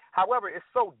men. However, it's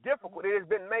so difficult. It has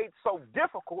been made so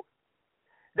difficult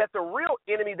that the real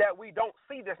enemy that we don't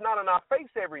see, that's not in our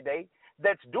face every day,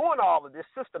 that's doing all of this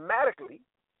systematically,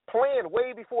 planned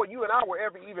way before you and I were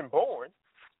ever even born,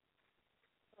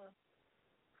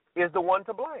 is the one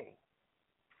to blame.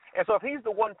 And so if he's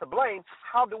the one to blame,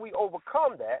 how do we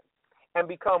overcome that and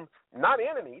become not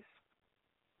enemies,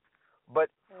 but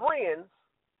friends,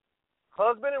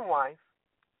 husband and wife,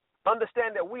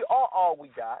 understand that we are all we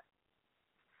got,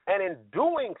 and in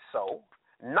doing so,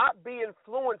 not be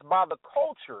influenced by the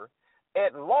culture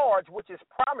at large, which is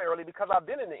primarily because I've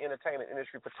been in the entertainment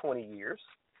industry for 20 years.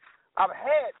 I've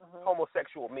had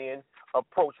homosexual men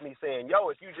approach me saying, yo,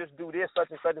 if you just do this,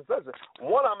 such and such and such.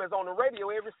 One of them is on the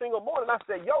radio every single morning. I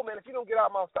said, yo, man, if you don't get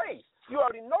out of my face, you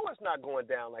already know it's not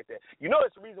going down like that. You know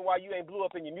it's the reason why you ain't blew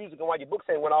up in your music and why your books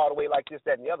ain't went all the way like this,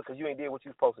 that, and the other, because you ain't did what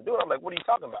you supposed to do. And I'm like, what are you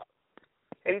talking about?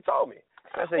 And he told me.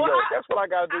 I said, yo, if that's what I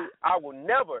got to do, I will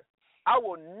never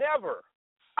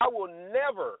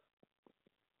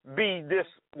be this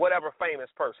whatever famous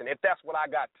person if that's what I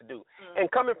got to do. And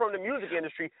coming from the music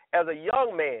industry as a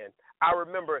young man, I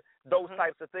remember those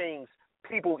types of things,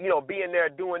 people, being there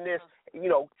doing this,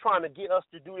 trying to get us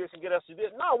to do this and get us to do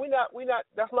this. No, we're not,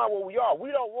 that's not what we are.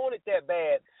 We don't want it that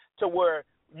bad to where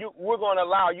we're going to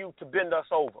allow you to bend us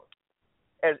over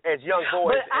as young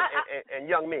boys and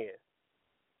young men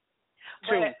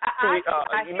to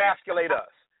emasculate us.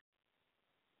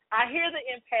 I hear the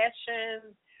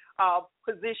impassioned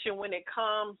position when it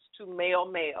comes to male.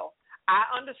 I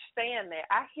understand that.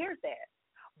 I hear that.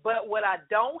 But what I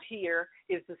don't hear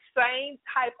is the same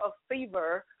type of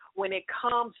fever when it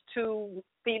comes to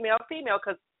female,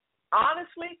 because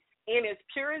honestly, in its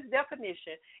purest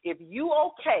definition, if you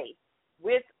okay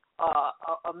with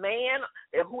a man,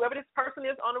 whoever this person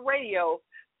is on the radio,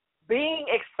 being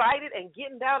excited and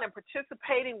getting down and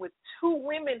participating with two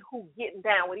women who getting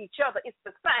down with each other, it's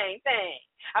the same thing.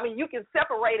 I mean, you can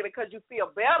separate it because you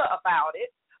feel better about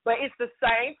it, but it's the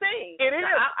same thing. It is.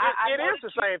 It is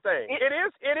the same thing. It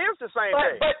is the same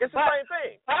thing. It's the same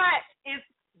thing.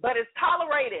 But it's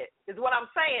tolerated, is what I'm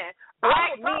saying.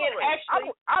 Black men actually.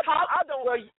 I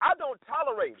don't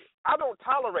tolerate it. I don't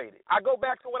tolerate it. I go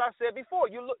back to what I said before.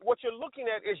 What you're looking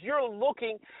at is you're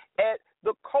looking at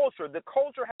the culture. The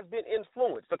culture has been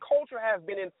influenced. The culture has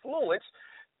been influenced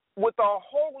with a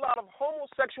whole lot of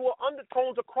homosexual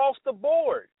undertones across the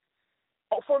board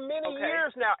for many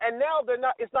years now. And now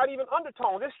it's not even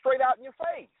undertones. It's straight out in your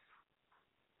face.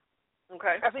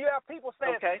 Okay. And so you have people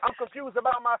saying, I'm confused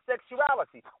about my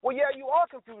sexuality. Well, yeah, you are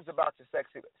confused about your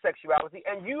sexuality,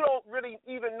 and you don't really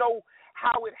even know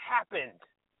how it happened.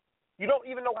 You don't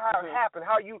even know how it happened,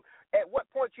 at what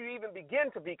point you even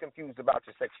begin to be confused about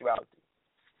your sexuality.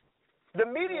 The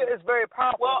media is very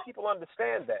powerful, and people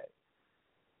understand that.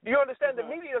 Do you understand? The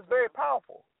media is very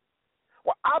powerful.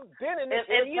 Well, I've been in this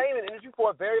entertainment industry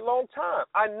for a very long time.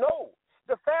 I know.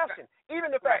 The fashion,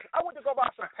 even the fashion. I went to go buy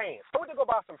some pants.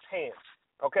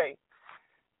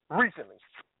 Recently.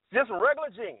 Just regular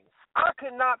jeans. I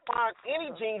could not find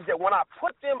any jeans that when I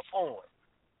put them on,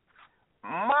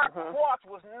 my crotch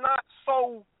was not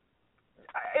so,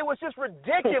 it was just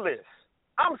ridiculous.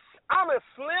 I'm a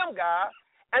slim guy,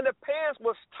 and the pants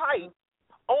was tight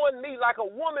on me like a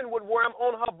woman would wear them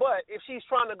on her butt if she's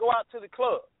trying to go out to the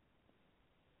club.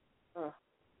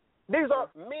 These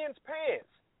are men's pants.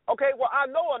 Okay, well, I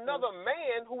know another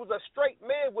man who's a straight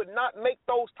man would not make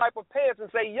those type of pants and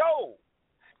say, yo,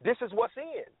 this is what's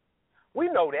in. We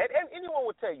know that, and anyone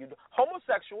would tell you,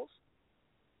 homosexuals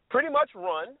pretty much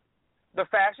run the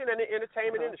fashion and the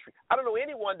entertainment industry. I don't know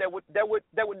anyone that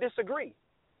would disagree.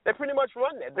 They pretty much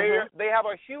run that. They have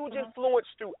a huge influence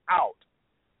throughout.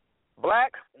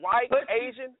 Black, white,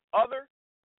 Asian, other,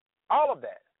 all of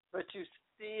that. But you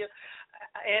still,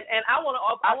 and I want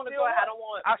to go ahead.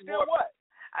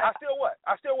 I still what?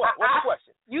 What's the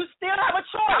question? You still have a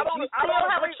choice. I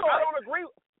don't agree.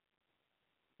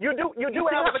 You do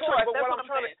have a choice. But what I'm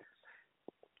trying to.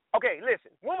 Okay,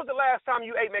 listen. When was the last time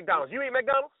you ate McDonald's? You eat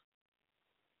McDonald's?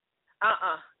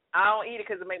 I don't eat it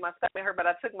because it make my stomach hurt. But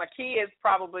I took my kids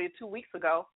probably 2 weeks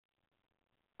ago.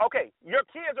 Okay, your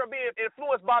kids are being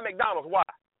influenced by McDonald's. Why?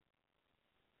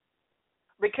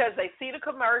 Because they see the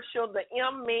commercial, the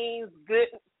M means good,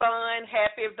 fun,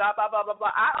 happy, blah, blah, blah, blah, blah.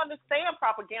 I understand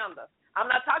propaganda. I'm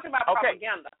not talking about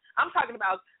propaganda. I'm talking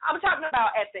about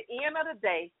at the end of the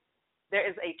day, there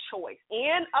is a choice.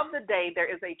 End of the day, there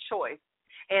is a choice.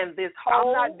 And this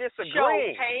whole I'm not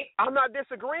disagreeing. I'm not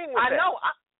disagreeing with that. I know.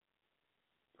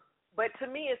 But to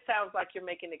me, it sounds like you're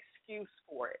making an excuse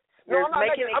for it. No, I'm not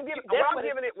making.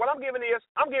 What I'm giving is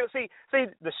see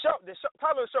the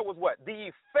title of the show was what?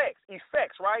 The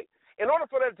effects, right? In order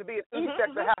for there to be an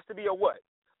effect, there has to be a what?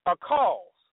 A cause.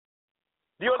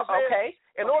 Do you understand? Okay.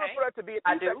 In order for there to be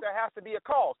an effect, there has to be a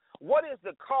cause. What is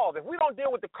the cause? If we don't deal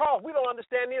with the cause, we don't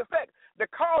understand the effect. The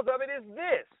cause of it is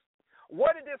this: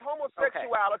 where did this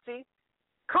homosexuality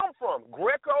come from?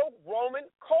 Greco-Roman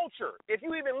culture. If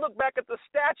you even look back at the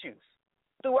statues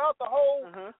throughout the whole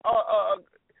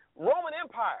Roman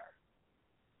Empire,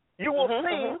 you will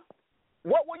see,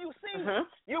 what will you see?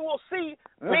 You will see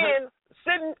men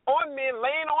sitting on men,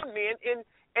 laying on men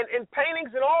in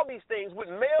paintings and all these things with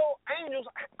male angels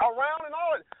around and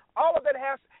all of that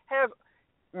has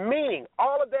meaning.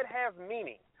 All of that has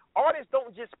meaning. Artists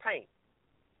don't just paint.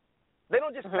 They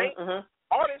don't just paint.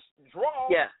 Artists draw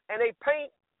and they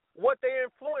paint what they're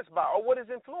influenced by or what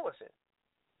is influencing.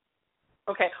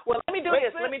 Okay. Well, let me do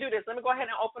this. Let me go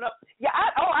ahead and open up. Yeah.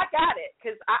 I got it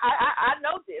because I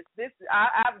know this.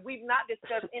 We've not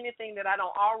discussed anything that I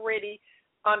don't already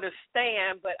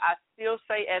understand, but I still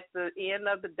say at the end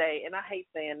of the day, and I hate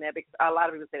saying that because a lot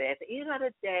of people say that at the end of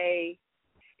the day,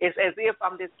 it's as if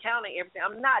I'm discounting everything.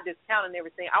 I'm not discounting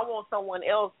everything. I want someone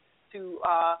else to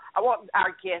I want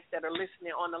our guests that are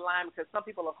listening on the line, because some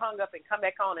people have hung up and come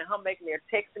back on and they're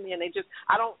texting me, and they just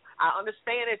I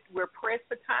understand it. We're pressed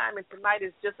for time, and tonight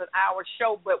is just an hour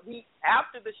show, but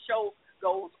after the show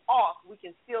goes off, we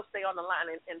can still stay on the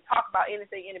line and talk about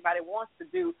anything anybody wants to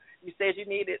do. You said you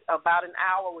needed about an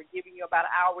hour. We're giving you about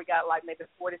an hour. We got like maybe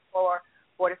 45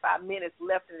 minutes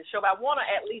left in the show, but I want to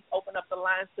at least open up the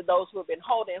lines to those who have been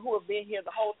holding, who have been here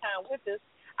the whole time with us.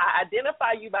 I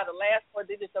identify you by the last 4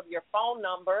 digits of your phone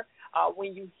number.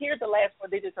 When you hear the last 4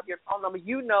 digits of your phone number,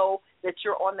 you know that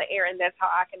you're on the air, and that's how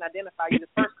I can identify you. The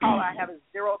first caller I have is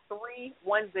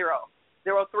 0310.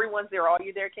 0310. Are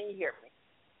you there? Can you hear me?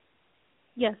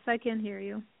 Yes, I can hear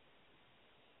you.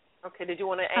 Okay. Did you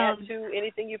want to add to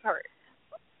anything you've heard?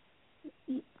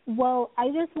 Well, I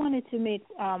just wanted to make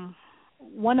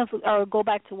go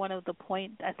back to one of the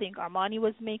points I think Armani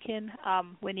was making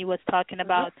when he was talking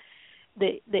about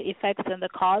the effects and the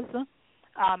cause,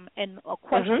 and a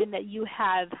question that you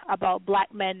have about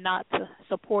black men not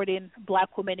supporting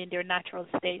black women in their natural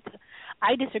state.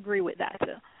 I disagree with that.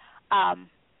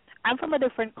 I'm from a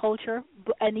different culture,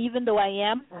 and even though I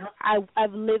am,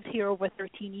 I've lived here over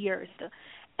 13 years,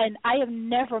 and I have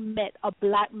never met a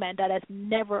black man that has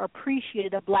never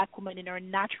appreciated a black woman in her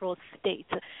natural state.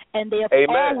 And they have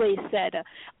always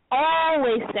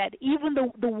said, even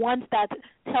the ones that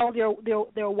tell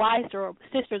their wives or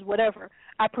sisters, whatever,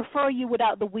 I prefer you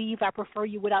without the weave, I prefer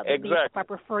you without the makeup, I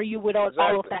prefer you without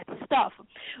all of that stuff.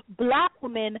 Black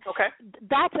women,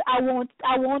 that I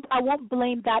won't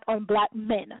blame that on black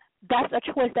men. That's a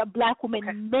choice that black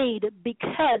women made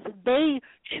because they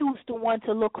choose to want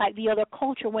to look like the other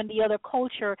culture when the other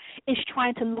culture is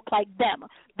trying to look like them.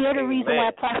 They're the reason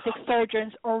why plastic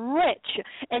surgeons are rich,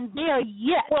 and they are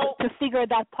yet to figure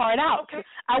that part out.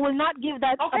 I will not give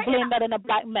that blame that on a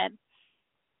black man.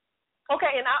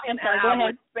 Okay, and I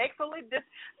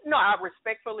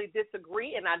respectfully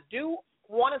disagree, and I do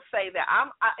want to say that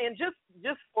and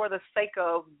just for the sake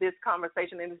of this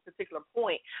conversation and this particular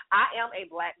point, I am a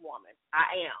black woman.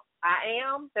 I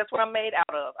am. That's what I'm made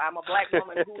out of. I'm a black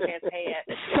woman who has had.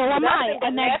 So am I,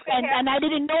 and I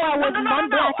didn't know I was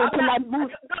non-black until I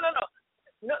moved.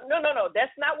 No.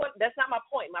 That's not my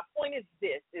point. My point is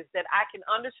this: is that I can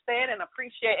understand and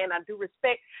appreciate, and I do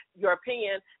respect your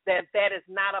opinion that is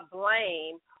not a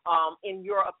blame in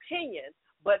your opinion,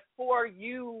 but for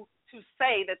you to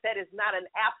say that is not an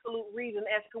absolute reason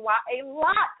as to why a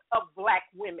lot of black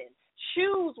women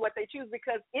choose what they choose,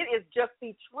 because it is just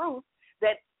the truth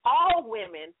that all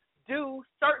women do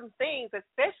certain things,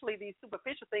 especially these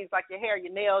superficial things like your hair,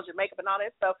 your nails, your makeup, and all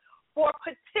that stuff, for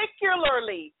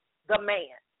particularly the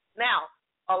man. Now,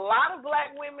 a lot of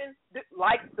black women,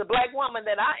 like the black woman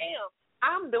that I am,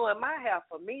 I'm doing my hair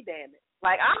for me, damn it.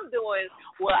 Like, I'm doing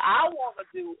what I want to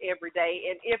do every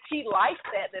day, and if he likes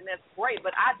that, then that's great.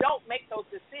 But I don't make those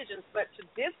decisions. But to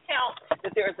discount that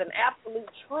there's an absolute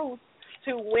truth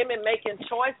to women making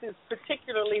choices,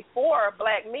 particularly for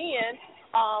black men,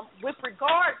 with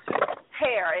regard to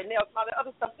hair and nails and all that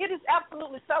other stuff, it is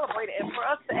absolutely celebrated. And for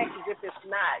us to act as if it's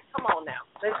not, come on now,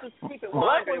 let's just keep it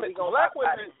 100.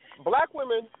 Black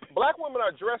women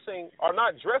are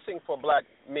not dressing for black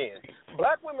men.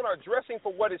 Black women are dressing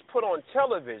for what is put on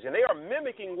television. They are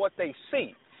mimicking what they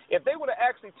see. If they were to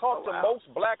actually talk to most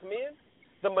black men,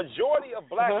 the majority of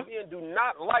black men do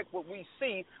not like what we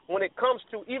see when it comes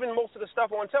to even most of the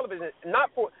stuff on television.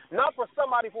 Not for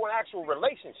somebody for an actual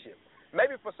relationship.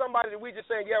 Maybe for somebody that we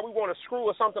just saying, yeah, we want to screw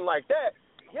or something like that.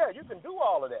 Yeah, you can do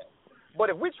all of that.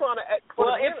 But if we're trying to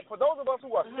for those of us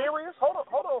who are serious, hold on.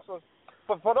 So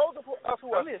for those of us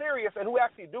who are serious and who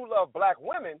actually do love black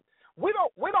women, we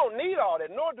don't need all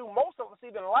that, nor do most of us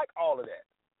even like all of that.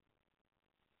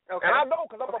 Okay. And I know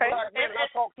because I'm a black man, and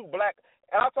I talk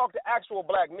to actual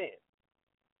black men.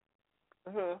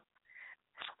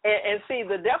 And see,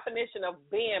 the definition of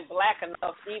being black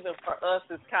enough, even for us,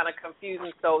 is kind of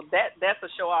confusing. So that's a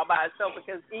show all by itself,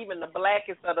 because even the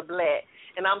blackest of the black,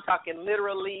 and I'm talking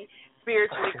literally,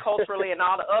 spiritually, culturally, and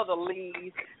all the other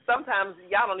leads. Sometimes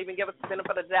y'all don't even give us the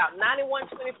benefit of the doubt.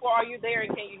 9124, are you there,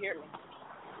 and can you hear me?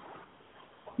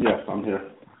 Yes, I'm here.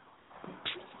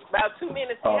 About 2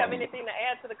 minutes. Do you have anything to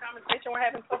add to the conversation we're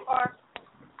having so far?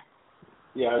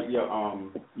 Yeah,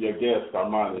 your guest,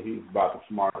 Armando, he's about the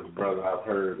smartest brother I've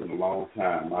heard in a long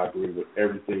time. I agree with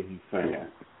everything he's saying.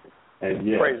 And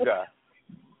yes, praise God.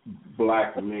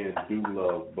 Black men do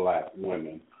love black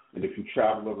women. And if you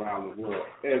travel around the world,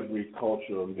 every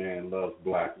culture of man loves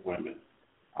black women.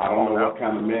 I don't know what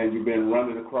kind of man you've been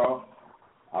running across.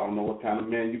 I don't know what kind of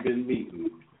man you've been meeting.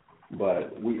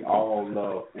 But we all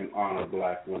love and honor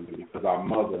black women because our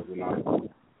mothers and our...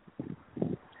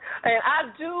 And I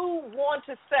do want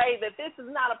to say that this is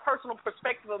not a personal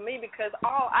perspective of me because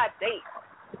all I date,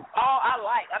 all I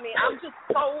like. I mean,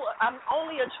 I'm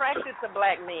only attracted to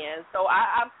black men. So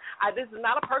this is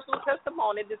not a personal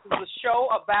testimony. This is a show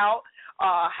about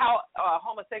how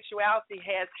homosexuality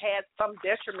has had some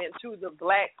detriment to the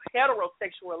black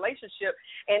heterosexual relationship.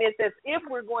 And it's as if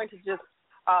we're going to just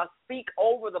speak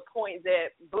over the point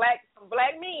that some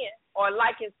black men are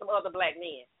liking some other black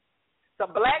men. Some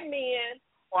black men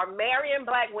are marrying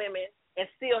black women and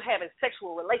still having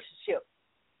sexual relationships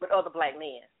with other black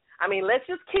men. I mean, let's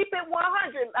just keep it 100.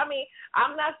 I mean,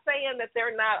 I'm not saying that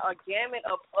they're not a gamut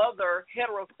of other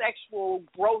heterosexual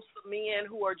gross men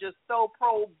who are just so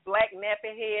pro-black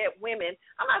nappy-head women.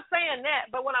 I'm not saying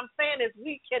that, but what I'm saying is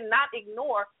we cannot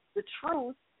ignore the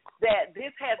truth that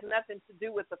this has nothing to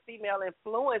do with the female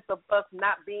influence of us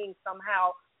not being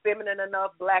somehow feminine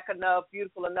enough, black enough,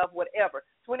 beautiful enough, whatever.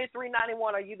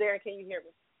 2391, are you there and can you hear me?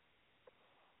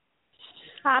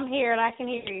 I'm here and I can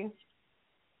hear you.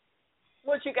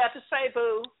 What you got to say,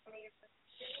 boo?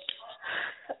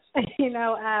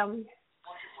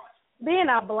 Being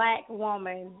a black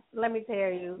woman, let me tell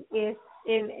you,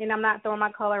 and I'm not throwing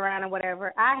my color around or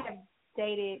whatever, I have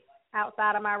dated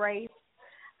outside of my race.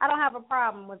 I don't have a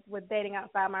problem with dating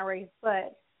outside my race,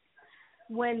 but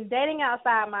when dating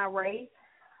outside my race,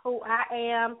 who I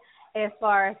am as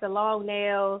far as the long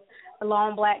nails, the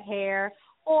long black hair,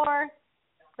 or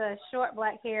the short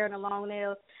black hair and the long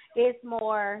nails, it's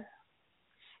more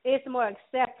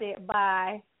accepted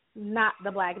by not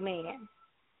the black man.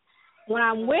 When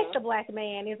I'm with the black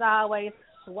man, it's always,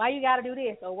 why you got to do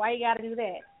this or why you got to do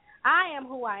that. I am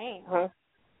who I am.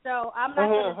 So I'm not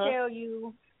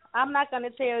going to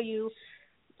tell you,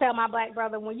 tell my black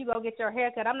brother when you go get your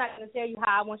haircut, I'm not going to tell you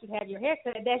how I want you to have your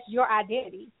haircut. That's your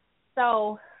identity.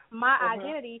 So my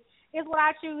identity is what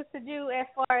I choose to do as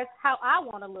far as how I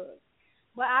want to look.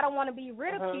 But I don't want to be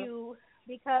ridiculed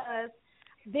because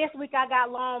this week I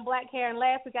got long black hair and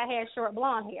last week I had short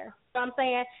blonde hair. You know what I'm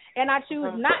saying? And I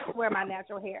choose not to wear my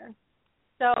natural hair.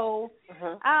 So,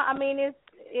 I mean, it's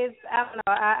I don't know.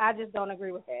 I just don't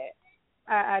agree with that.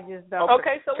 I just don't.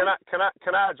 Okay, so can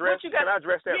I address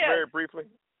that very briefly?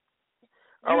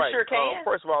 All right. Sure can.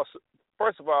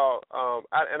 First of all,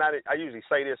 I usually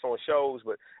say this on shows,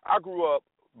 but I grew up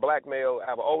black male. I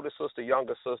have an older sister,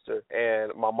 younger sister,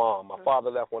 and my mom. My father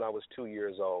left when I was 2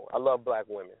 years old. I love black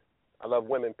women. I love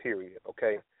women, period,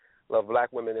 okay? Love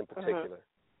black women in particular.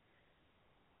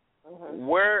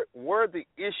 Where the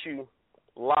issue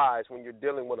lies when you're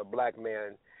dealing with a black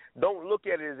man, don't look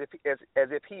at it as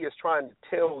if he is trying to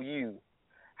tell you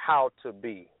how to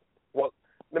be. Well,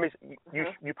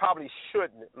 you probably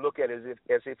shouldn't look at it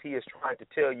as if he is trying to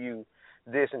tell you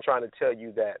this and trying to tell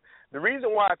you that. The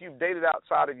reason why, if you've dated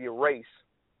outside of your race,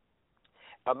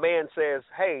 a man says,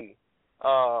 "Hey,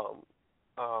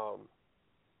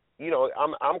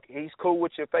 he's cool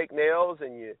with your fake nails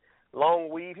and your long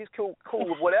weave. He's cool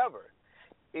with whatever.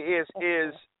 Is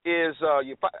your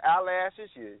eyelashes,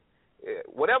 your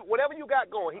whatever you got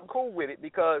going. He's cool with it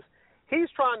because he's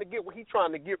trying to get what he's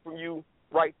trying to get from you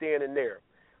right then and there.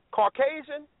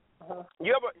 Caucasian.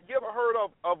 You ever heard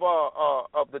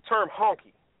of the term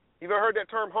honky? You ever heard that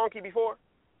term honky before?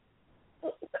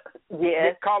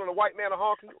 Yeah. Calling a white man a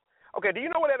honky. Okay. Do you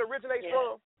know where that originates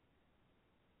from?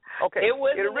 Okay. It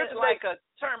originates like a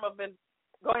term of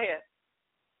go ahead.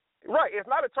 Right. It's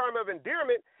not a term of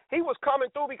endearment. He was coming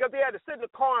through because he had to sit in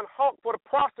the car and honk for the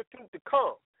prostitute to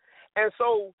come. And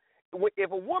so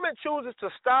if a woman chooses to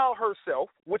style herself,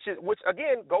 which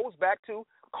again goes back to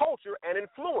culture and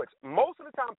influence, most of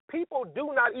the time people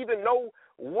do not even know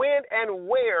when and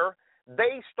where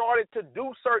they started to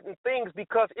do certain things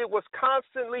because it was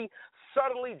constantly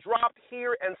subtly dropped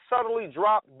here and subtly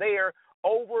dropped there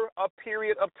over a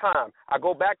period of time. I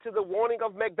go back to the warning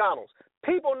of McDonald's.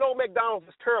 People know McDonald's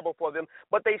is terrible for them,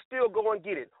 but they still go and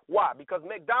get it. Why? Because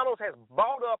McDonald's has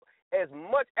bought up as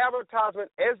much advertisement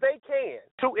as they can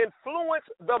to influence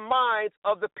the minds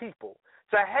of the people,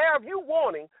 to have you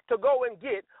wanting to go and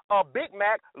get a Big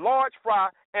Mac, large fry,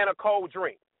 and a cold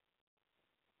drink,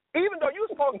 even though you're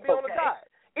supposed to be on the diet,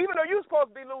 even though you're supposed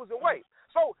to be losing weight.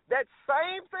 So that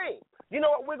same thing, you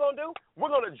know what we're going to do?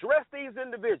 We're going to dress these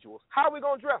individuals. How are we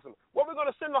going to dress them? What we're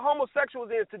going to send the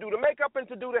homosexuals in to do the makeup and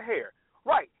to do the hair.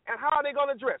 Right. And how are they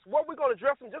going to dress? What we're going to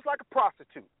dress them just like a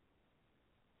prostitute.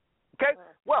 Okay?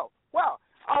 Well,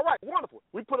 all right, wonderful.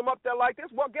 We put them up there like this.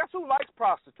 Well, guess who likes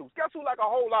prostitutes? Guess who like a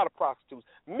whole lot of prostitutes?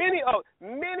 Many of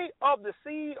the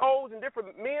CEOs and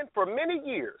different men for many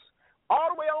years,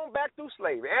 all the way on back through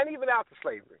slavery and even after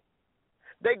slavery,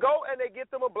 they go and they get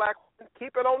them a black woman,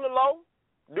 keep it on the low,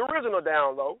 the original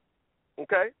down low,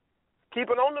 okay? Keep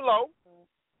it on the low,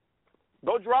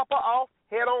 go drop her off,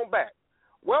 head on back.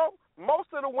 Well,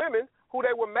 most of the women who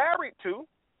they were married to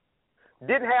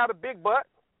didn't have a big butt,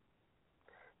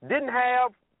 didn't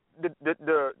have the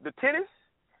titties.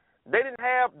 They didn't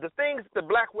have the things the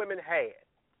black women had.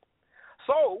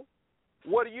 So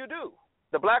what do?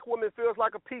 The black woman feels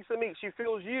like a piece of meat. She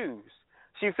feels used.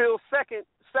 She feels second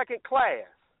class.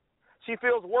 She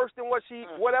feels worse than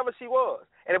whatever she was.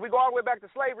 And if we go all the way back to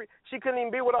slavery, she couldn't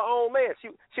even be with her own man.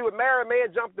 She would marry a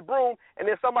man, jump the broom, and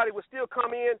then somebody would still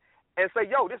come in and say,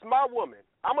 yo, this is my woman.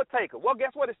 I'm going to take her. Well,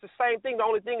 guess what? It's the same thing. The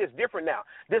only thing is different now.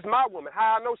 This is my woman.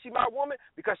 How I know she my woman?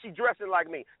 Because she dressing like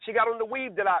me. She got on the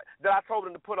weave that I told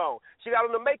her to put on. She got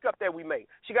on the makeup that we make.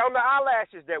 She got on the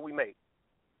eyelashes that we make.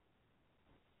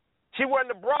 She wearing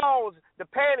the bras, the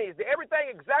panties, everything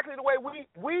exactly the way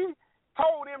we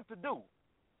told him to do.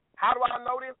 How do I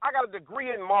know this? I got a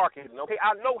degree in marketing, okay?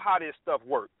 I know how this stuff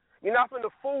works. You're not going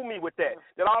to fool me with that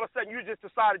all of a sudden you just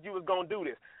decided you was going to do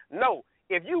this. No.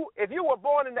 If you were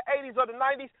born in the 80s or the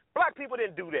 90s, black people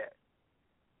didn't do that.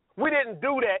 We didn't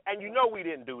do that, and you know we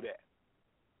didn't do that.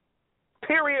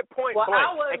 Period, point blank.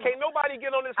 And can't nobody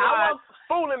get on this line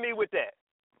fooling me with that.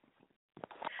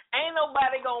 Ain't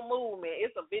nobody gonna move me.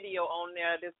 It's a video on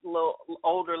there. This little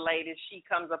older lady, she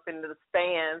comes up into the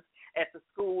stands at the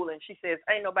school and she says,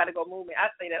 "Ain't nobody gonna move me."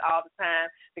 I say that all the time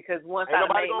because once I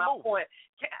made my point,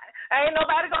 ain't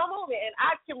nobody gonna move me, and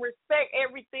I can respect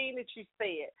everything that you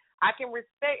said. I can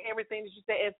respect everything that you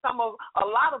said, and a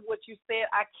lot of what you said,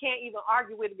 I can't even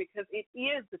argue with it because it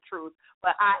is the truth.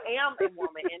 But I am a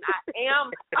woman, and I'm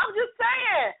just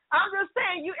saying,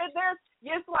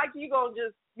 it's like you're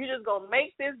just gonna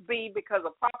make this be because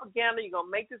of propaganda. You're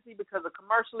gonna make this be because of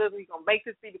commercialism. You're gonna make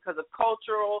this be because of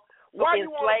cultural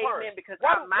enslavement. Because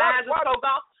our minds are so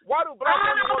gone. Why do black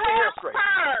women want their hair straight?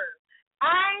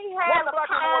 I ain't had a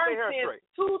perm since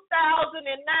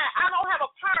 2009. I don't have a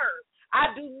perm.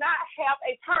 I do not have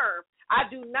a perm.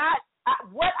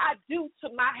 What I do to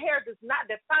my hair does not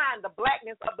define the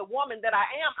blackness of the woman that I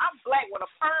am. I'm black with a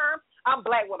perm. I'm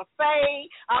black with a fade.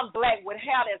 I'm black with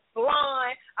hair that's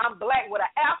blonde. I'm black with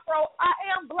an afro. I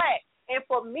am black. And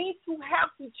for me to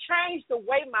have to change the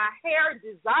way my hair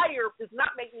desire does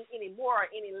not make me any more or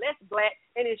any less black,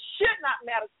 and it should not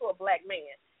matter to a black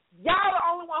man. Y'all the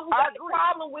only one who got the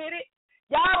problem with it.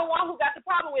 Y'all the one who got the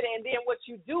problem with it. And then what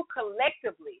you do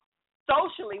collectively,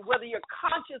 socially, whether you're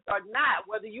conscious or not,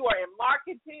 whether you are in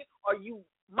marketing or you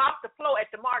mop the floor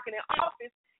at the marketing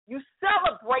office, you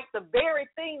celebrate the very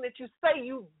thing that you say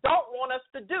you don't want us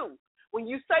to do. When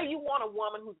you say you want a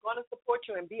woman who's going to support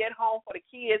you and be at home for the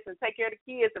kids and take care of the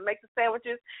kids and make the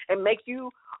sandwiches and make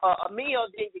you a meal,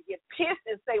 then you get pissed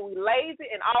and say we lazy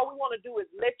and all we want to do is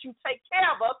let you take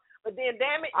care of us. But then,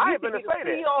 damn it, I ain't going to say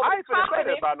that. I ain't going to say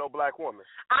that about no black woman.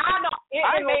 I know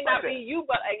it may not be you,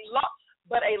 but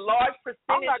a large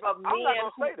percentage of men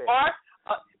who are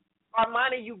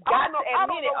Armani, you got to admit it. I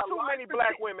don't know too many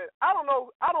black women.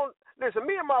 Listen,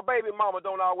 me and my baby mama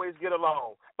don't always get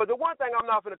along. But the one thing I'm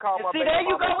not going to call my baby mama. There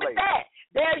you go with that.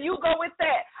 There you go with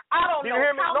that. I don't know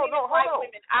how many white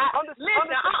women.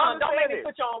 Don't make me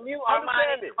put you on mute,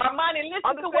 Armani. Armani,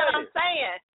 listen to what I'm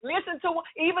saying. Listen to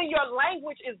even your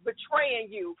language is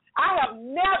betraying you. I have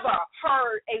never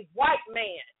heard a white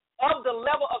man of the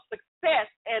level of success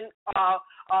and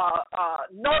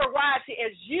notoriety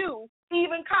as you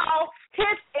even call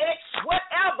his ex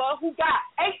whatever who got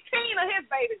 18 of his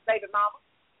baby mama.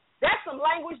 That's some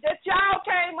language that y'all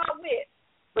came up with,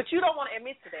 but you don't want to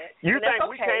admit to that. You think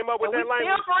we came up with that language?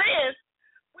 We're still friends.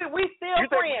 We still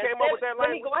friends. You think we came up with that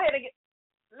language? Let me go ahead and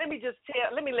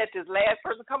let me let this last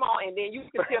person come on, and then you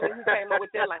can tell me who came up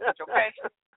with that language, okay?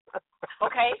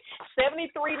 Okay,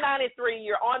 7393,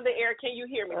 you're on the air. Can you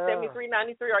hear me?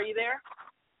 7393, are you there?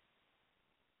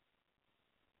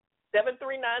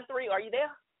 7393, are you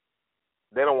there?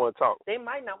 They don't want to talk. They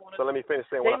might not want to. So let me finish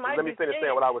saying what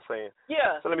I was saying.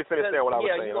 Yeah. So let me finish saying what I was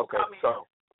saying. Okay. So.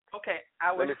 Okay.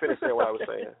 Let me finish saying what I was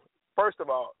saying. First of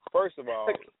all,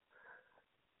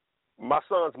 my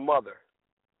son's mother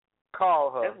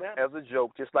called her as a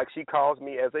joke, just like she calls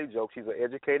me as a joke. She's an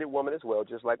educated woman as well,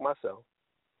 just like myself.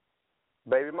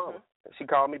 baby mama. She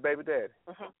called me baby daddy.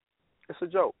 It's a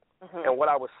joke. And what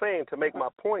I was saying to make my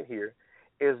point here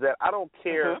is that I don't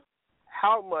care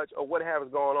how much or what has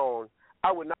going on,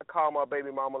 I would not call my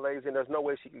baby mama lazy, and there's no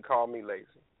way she can call me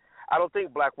lazy. I don't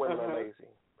think black women are lazy.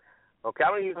 Okay, I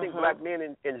don't even think black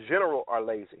men in general are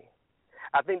lazy.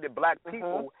 I think that black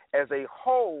people as a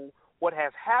whole, what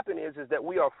has happened is that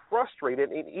we are frustrated,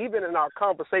 and even in our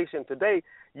conversation today,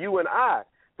 you and I,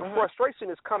 the frustration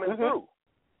is coming through.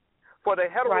 For the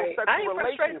heterosexual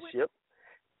relationship.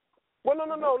 Well,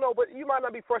 no, but you might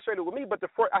not be frustrated with me, but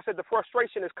I said the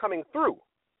frustration is coming through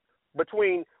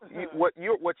between what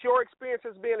your experience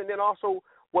has been and then also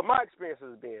what my experience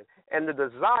has been, and the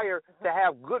desire to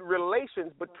have good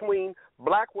relations between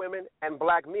black women and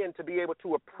black men to be able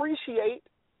to appreciate,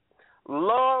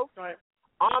 love,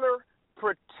 honor,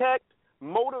 protect,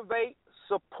 motivate,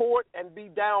 support, and be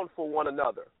down for one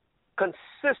another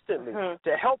consistently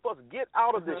to help us get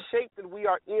out of the shape that we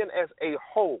are in as a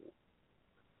whole.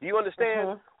 Do you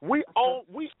understand? We own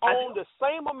the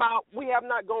same amount. We have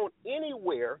not gone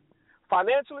anywhere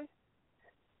financially,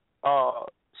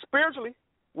 spiritually.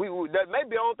 That may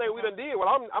be the only thing we done did. Well,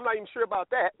 I'm not even sure about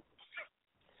that.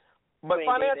 But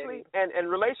financially and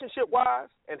relationship-wise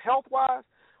and health-wise,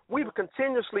 we've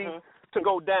continuously to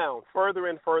go down further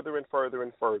and further and further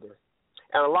and further.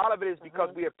 And a lot of it is because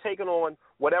we have taken on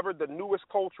whatever the newest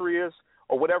culture is,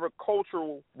 or whatever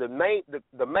cultural, the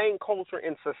main culture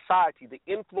in society, the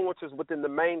influences within the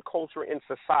main culture in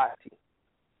society,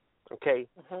 okay,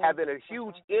 have been a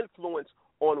huge influence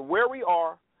on where we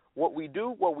are, what we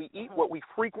do, what we eat, what we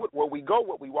frequent, where we go,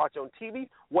 what we watch on TV,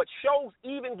 what shows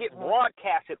even get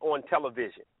broadcasted on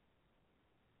television.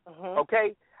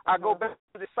 Okay? I go back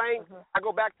to the same I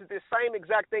go back to this same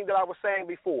exact thing that I was saying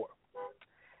before.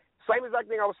 Same exact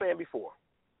thing I was saying before.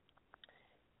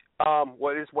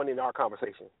 Well, this wasn't in our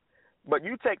conversation. But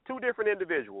you take two different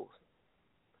individuals.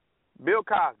 Bill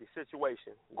Cosby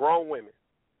situation, grown women.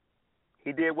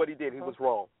 He did what he did. He was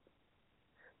wrong.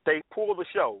 They pulled the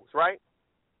shows, right?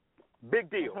 Big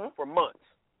deal for months.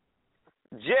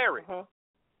 Jerry,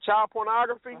 child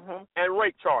pornography and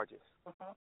rape charges.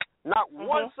 Not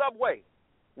one Subway.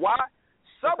 Why?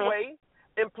 Subway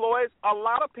employs a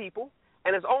lot of people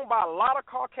and is owned by a lot of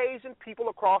Caucasian people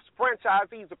across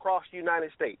franchisees across the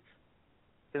United States.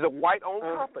 It's a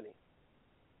white-owned company.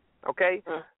 Okay?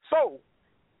 So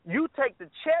you take the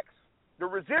checks, the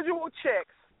residual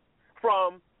checks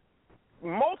from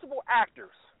multiple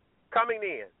actors coming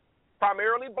in,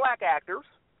 primarily black actors,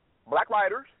 black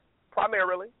writers,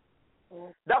 primarily.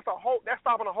 That's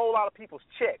stopping a whole lot of people's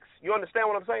checks. You understand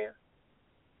what I'm saying?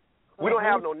 We don't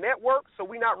have no network, so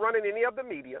we're not running any of the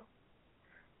media.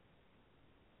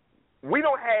 We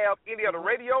don't have any of the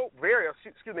radio,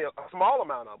 a small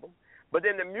amount of them. But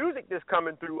then the music that's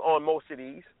coming through on most of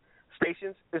these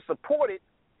stations is supported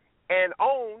and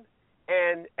owned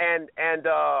and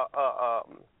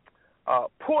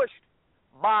pushed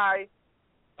by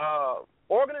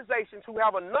organizations who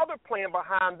have another plan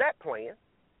behind that plan.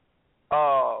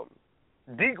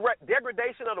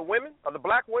 Degradation of the women, of the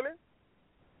black women.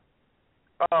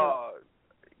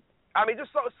 I mean,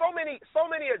 just so many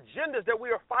agendas that we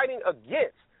are fighting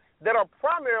against that are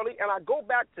primarily, and I go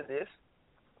back to this,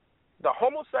 the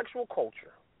homosexual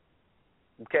culture,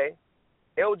 okay,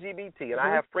 LGBT, and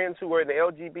I have friends who are in the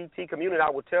LGBT community,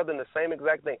 I will tell them the same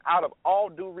exact thing, out of all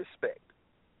due respect.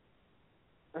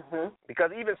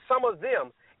 Because even some of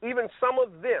them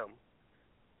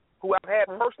who I've had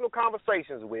personal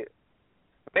conversations with,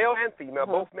 male and female,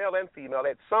 both male and female,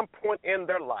 at some point in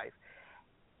their life,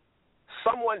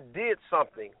 someone did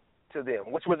something to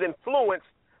them, which was influenced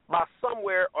by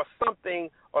somewhere or something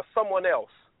or someone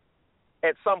else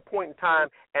at some point in time,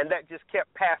 and that just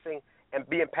kept passing and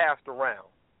being passed around.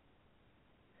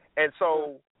 And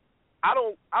so I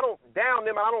don't down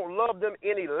them, and I don't love them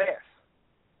any less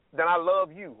than I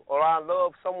love you or I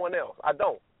love someone else. I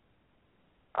don't.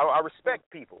 I respect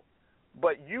people.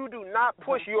 But you do not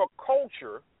push your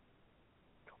culture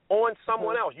on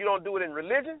someone else. You don't do it in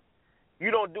religion. You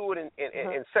don't do it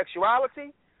in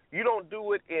sexuality. You don't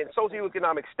do it in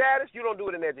socioeconomic status. You don't do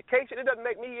it in education. It doesn't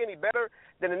make me any better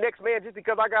than the next man just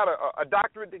because I got a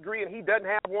doctorate degree and he doesn't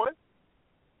have one.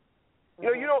 You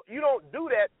know, you don't do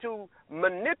that to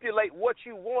manipulate what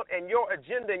you want and your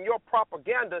agenda and your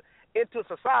propaganda into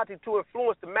society to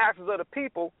influence the masses of the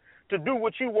people to do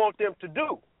what you want them to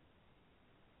do.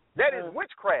 That is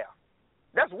witchcraft.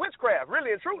 That's witchcraft,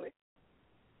 really and truly.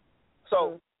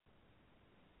 So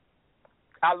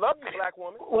I love you, black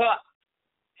woman. Well,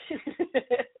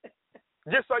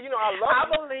 just so you know, I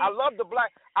love the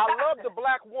black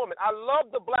woman. I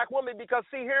love the black woman because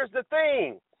see, here's the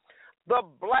thing: the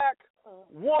black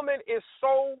woman is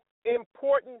so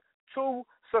important to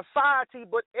society,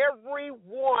 but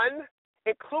everyone,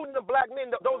 including the black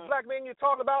men, those black men you're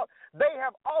talking about, they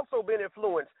have also been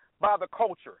influenced by the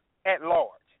culture at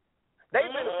large. They've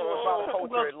been influenced by the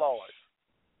culture at large.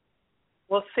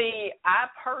 Well, see, I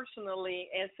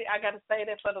personally, and see, I got to say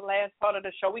that for the last part of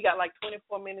the show. We got like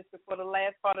 24 minutes before the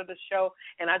last part of the show,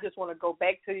 and I just want to go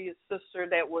back to your sister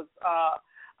that was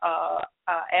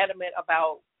adamant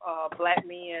about black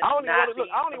men. I don't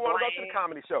even want to go to the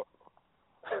comedy show.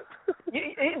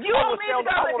 You don't need to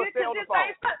go. This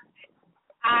ain't fun.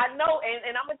 I know,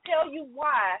 and I'm going to tell you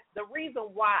why. The reason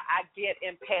why I get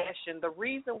impassioned, the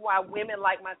reason why women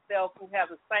like myself who have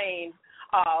the same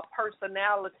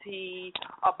personality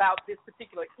about this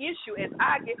particular issue as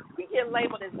we get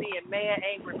labeled as being mad,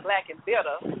 angry, black, and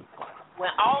bitter.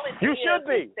 When all it you is should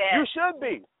be. Is that, you should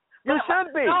be. You should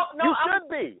be. No, you should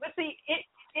be. But see,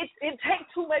 it takes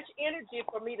too much energy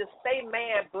for me to stay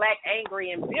mad, black,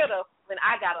 angry, and bitter when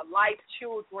I got a life,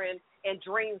 children, and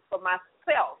dreams for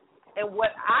myself. And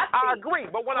what I agree,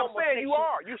 but what I'm saying,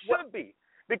 you should be,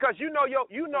 because you know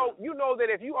that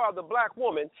if you are the black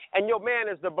woman and your man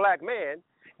is the black man,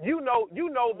 you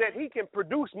know that he can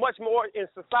produce much more in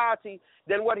society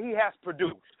than what he has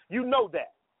produced. You know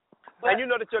that, and you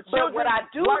know that your children what I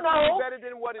do know be better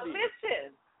than what it is.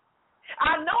 Listen,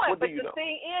 I know it, but the know?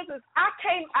 thing is I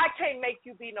can't make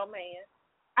you be no man.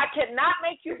 I cannot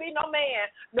make you be no man.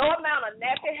 No amount of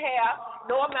nappy hair,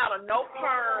 no amount of no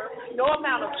perm, no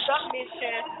amount of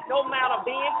submission, no amount of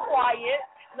being quiet.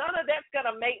 None of that's going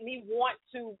to make me want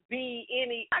to be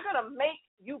I'm going to make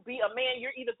you be a man.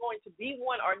 You're either going to be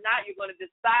one or not. You're going to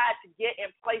decide to get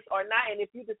in place or not. And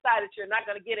if you decide that you're not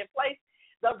going to get in place,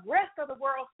 the rest of the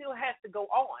world still has to go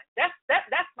on. That's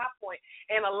my point.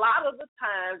 And a lot of the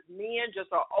times men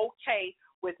just are okay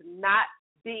with not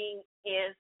being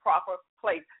in proper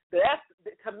place.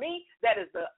 To me, that is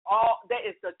the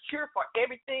cure for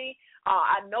everything.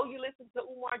 I know you listened to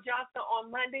Umar Johnson on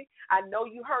Monday. I know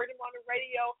you heard him on the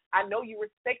radio. I know you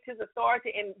respect his authority.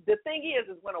 And the thing is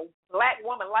when a black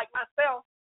woman like myself,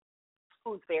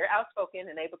 who's very outspoken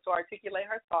and able to articulate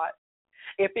her thoughts,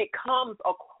 if it comes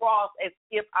across as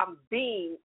if I'm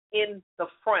being in the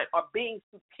front or being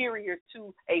superior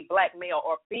to a black male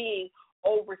or being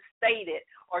overstated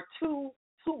or too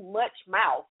much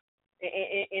mouth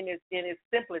in its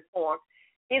simplest form,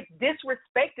 it's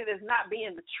disrespected as not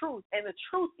being the truth. And the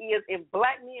truth is, if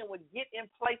black men would get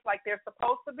in place like they're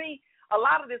supposed to be, a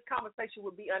lot of this conversation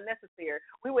would be unnecessary.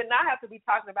 We would not have to be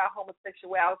talking about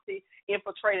homosexuality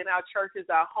infiltrating our churches,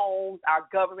 our homes, our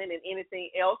government, and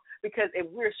anything else, because if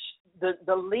we're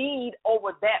the lead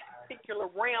over that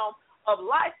particular realm of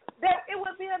life, that it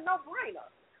would be a no-brainer.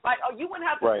 Like, you wouldn't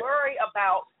have to worry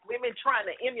about women trying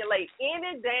to emulate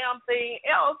any damn thing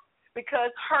else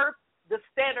because the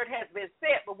standard has been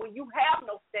set. But when you have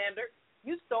no standard,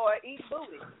 you start eating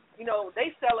booty. You know,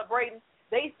 they celebrating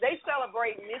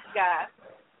this guy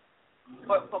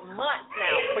for months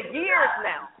now, for years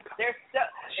now.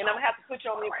 And I'm gonna have to put you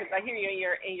on mute because I hear you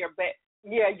in your back.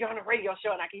 Yeah, you're on a radio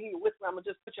show and I can hear you whisper. I'm gonna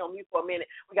just put you on mute for a minute.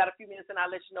 We got a few minutes and I'll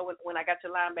let you know when I got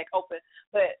your line back open.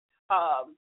 But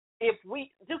if we,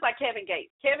 just like Kevin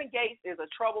Gates is a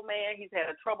troubled man. He's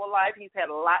had a troubled life. He's had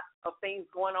a lot of things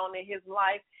going on in his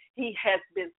life. He has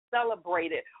been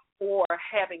celebrated for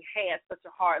having had such a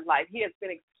hard life. He has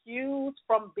been excused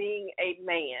from being a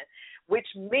man, which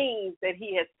means that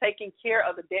he has taken care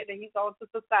of the debt that he's owed to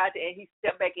society and he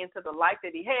stepped back into the life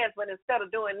that he has. But instead of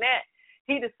doing that,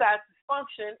 he decides to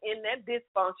function in that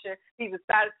dysfunction. He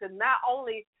decided to not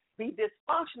only be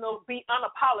dysfunctional, be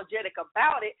unapologetic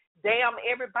about it, damn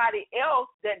everybody else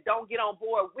that don't get on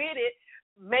board with it,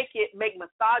 make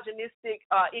misogynistic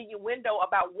innuendo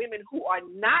about women who are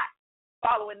not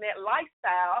following that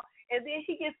lifestyle, and then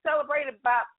he gets celebrated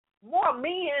by more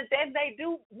men than they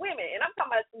do women. And I'm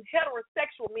talking about some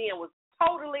heterosexual men was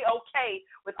totally okay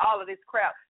with all of this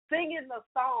crap, singing the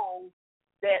songs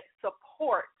that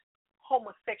support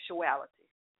homosexuality,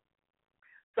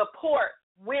 support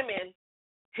women,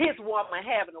 his woman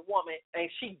having a woman, and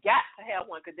she got to have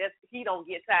one because he don't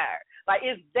get tired. Like,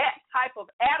 it's that type of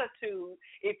attitude.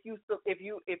 If you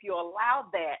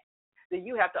allow that, then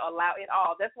you have to allow it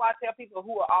all. That's why I tell people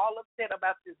who are all upset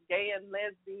about this gay and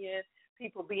lesbian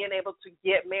people being able to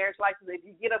get marriage licenses. If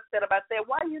you get upset about that,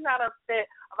 why are you not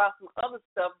upset about some other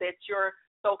stuff that your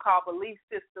so-called belief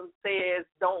system says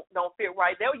don't fit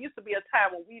right? There used to be a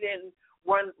time when we didn't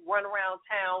run around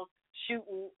town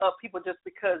shooting up people just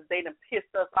because they done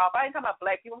pissed us off. I ain't talking about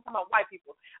black people, I'm talking about white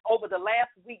people. Over the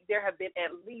last week, there have been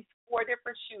at least 4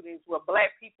 different shootings where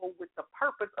black people with the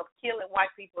purpose of killing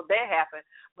white people, that happened.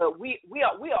 But we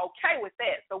are okay with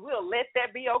that, so we'll let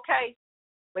okay.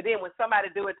 But then when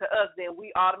somebody do it to us, then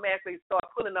we automatically start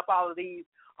pulling up all of these.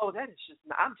 Oh, that is just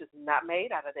not, I'm just not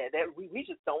made out of that. That we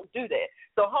just don't do that.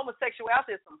 So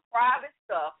homosexuality is some private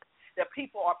stuff that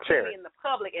people are putting in the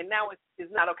public, and now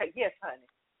it's not okay. Yes, honey.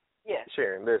 Yes.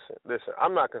 Sharon, listen.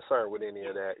 I'm not concerned with any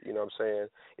of that. You know what I'm saying?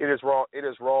 It is wrong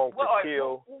to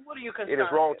kill. What are you concerned? It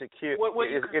is wrong to kill.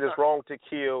 It is wrong to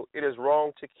kill. It is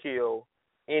wrong to kill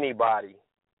anybody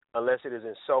unless it is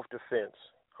in self-defense.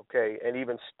 Okay, and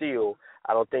even still,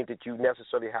 I don't think that you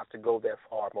necessarily have to go that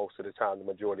far most of the time, the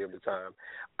majority of the time.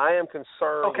 I am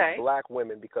concerned with black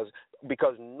women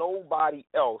because nobody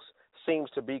else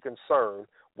seems to be concerned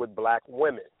with black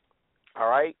women. All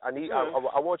right? I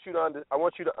want you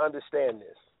to understand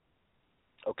this.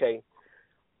 Okay?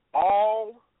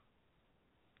 All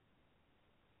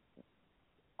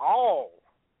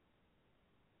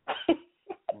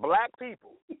black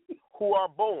people who are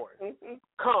born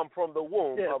come from the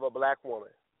womb of a black woman.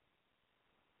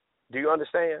 Do you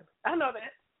understand? I know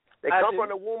that. They come from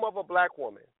the womb of a black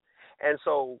woman. And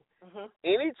so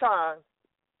anytime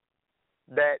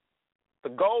that the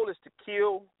goal is to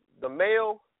kill the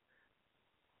male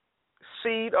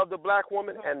seed of the black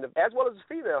woman, and as well as the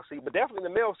female seed, but definitely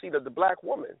the male seed of the black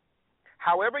woman,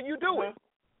 however you do it,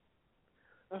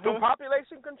 through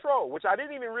population control, which I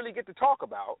didn't even really get to talk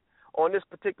about on this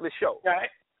particular show. Right.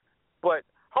 But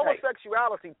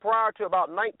homosexuality prior to about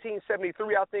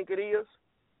 1973, I think it is,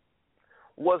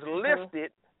 was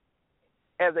listed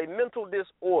as a mental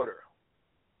disorder.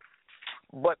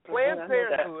 But Planned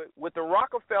Parenthood, with the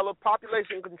Rockefeller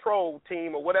Population Control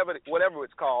Team or whatever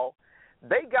it's called,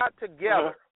 they got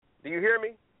together. Do you hear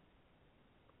me?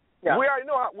 Yeah. We already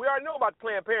know about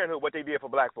Planned Parenthood, what they did for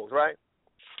black folks, right?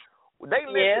 They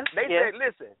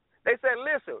said,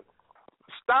 listen,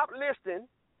 stop listing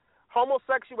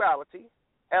homosexuality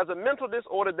as a mental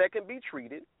disorder that can be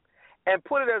treated and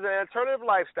put it as an alternative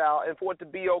lifestyle and for it to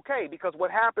be okay. Because what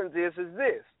happens is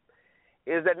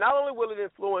that not only will it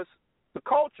influence the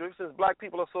culture, since black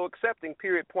people are so accepting,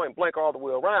 period, point blank, all the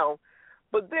way around,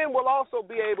 but then we'll also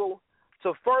be able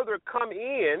to further come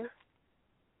in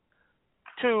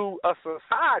to a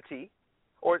society,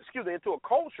 into a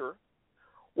culture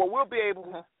where we'll be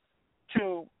able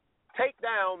to take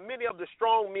down many of the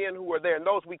strong men who are there, and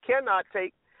those we cannot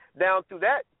take down through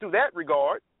that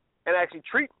regard and actually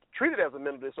treat it as a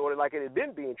mental disorder like it had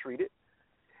been being treated.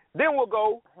 Then we'll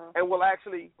go and we'll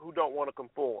actually, who don't want to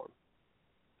conform,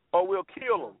 or we'll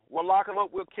kill them. We'll lock them up,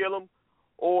 we'll kill them,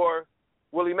 or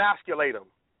we'll emasculate them.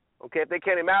 Okay, if they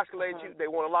can't emasculate you, they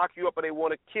want to lock you up or they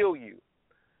want to kill you.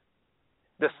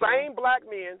 The same black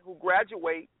men who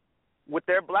graduate with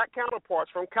their black counterparts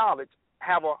from college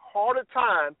have a harder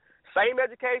time, same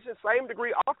education, same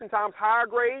degree, oftentimes higher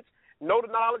grades, know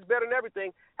the knowledge better than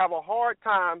everything, have a hard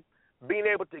time being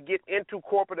able to get into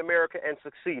corporate America and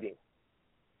succeeding.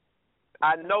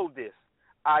 I know this.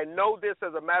 I know this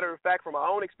as a matter of fact from my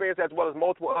own experience as well as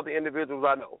multiple other individuals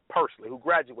I know personally who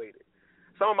graduated.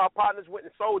 Some of my partners went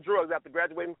and sold drugs after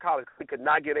graduating from college because they could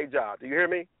not get a job. Do you hear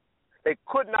me? They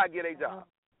could not get a job.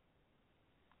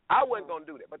 I wasn't going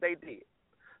to do that, but they did.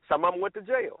 Some of them went to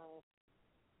jail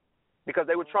because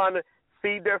they were trying to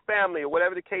feed their family or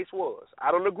whatever the case was.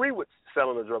 I don't agree with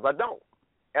selling the drugs. I don't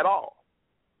at all.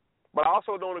 But I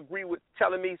also don't agree with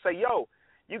telling me, say, yo,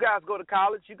 you guys go to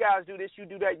college, you guys do this, you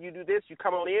do that, you do this, you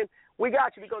come on in, we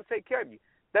got you, we're going to take care of you.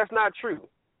 That's not true.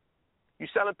 You're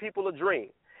selling people a dream.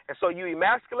 And so you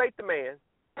emasculate the man,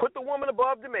 put the woman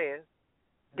above the man,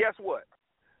 guess what?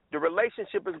 The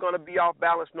relationship is going to be off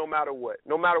balance no matter what.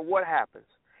 No matter what happens,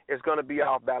 it's going to be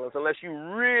off balance unless you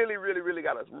really, really, really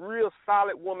got a real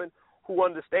solid woman who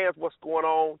understands what's going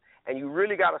on, and you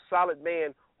really got a solid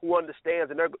man who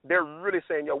understands, and they're really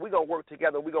saying, yo, we're going to work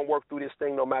together, we're going to work through this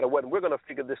thing no matter what, and we're going to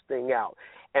figure this thing out.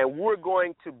 And we're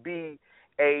going to be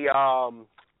a,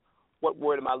 what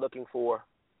word am I looking for?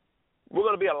 We're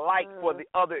going to be a light for the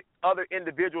other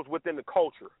individuals within the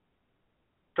culture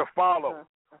to follow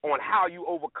on how you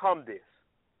overcome this.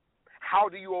 How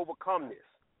do you overcome this?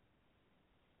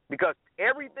 Because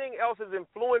everything else is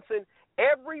influencing,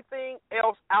 everything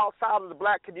else outside of the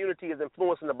black community is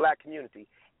influencing the black community,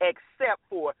 except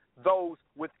for those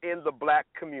within the black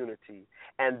community.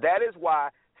 And that is why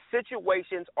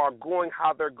situations are going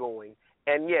how they're going.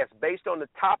 And yes, based on the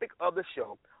topic of the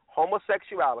show,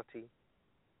 homosexuality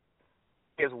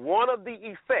is one of the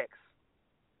effects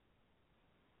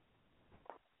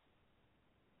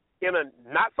in a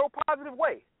not so positive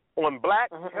way on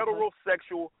black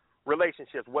heterosexual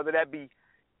relationships, whether that be,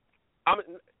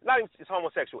 not even just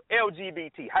homosexual,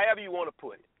 LGBT, however you want to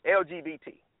put it,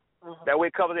 LGBT. That way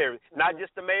it covers everything, not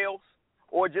just the males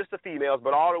or just the females,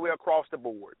 but all the way across the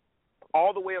board.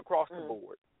 all the way across the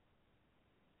board.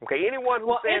 Okay, anyone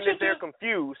who's saying that they're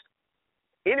confused,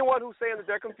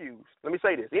 let me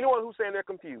say this, anyone who's saying they're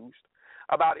confused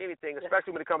about anything,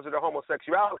 especially when it comes to their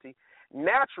homosexuality,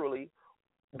 naturally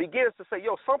begins to say,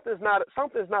 yo, something's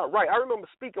not right. I remember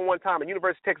speaking one time at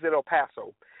University of Texas at El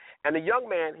Paso, and the young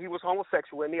man, he was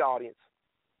homosexual in the audience,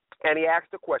 and he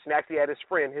asked a question. Actually, had his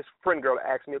friend girl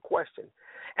asked me a question,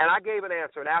 and I gave an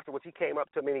answer. And afterwards, he came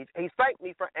up to me and he thanked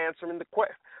me for answering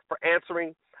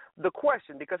the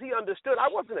question because he understood I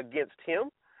wasn't against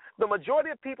him. The majority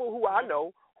of people who I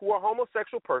know who are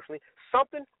homosexual personally,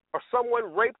 something or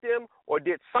someone raped them or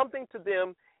did something to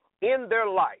them in their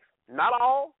life. Not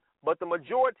all, but the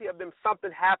majority of them,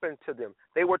 something happened to them.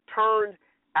 They were turned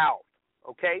out.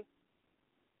 Okay,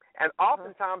 and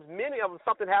oftentimes many of them,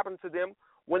 something happened to them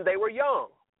when they were young,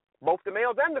 both the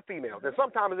males and the females. And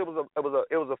sometimes it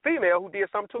was a female who did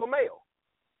something to a male,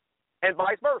 and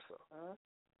vice versa.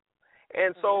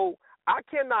 And so I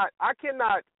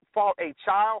cannot fault a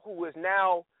child who is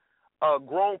now a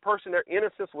grown person. Their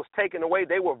innocence was taken away.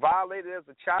 They were violated as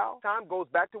a child. Time goes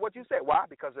back to what you said. Why?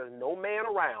 Because there's no man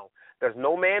around. There's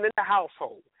no man in the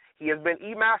household. He has been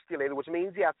emasculated, which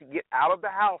means he has to get out of the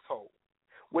household,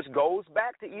 which goes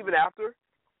back to even after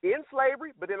in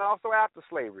slavery, but then also after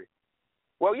slavery.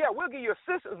 Well, yeah, we'll give you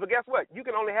assistance, but guess what? You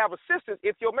can only have assistance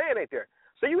if your man ain't there.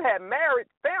 So you had married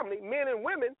family, men and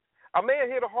women. A man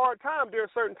hit a hard time during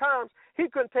certain times. He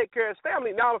couldn't take care of his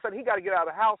family. Now all of a sudden he got to get out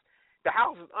of the house. The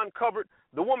house is uncovered.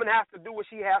 The woman has to do what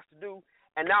she has to do,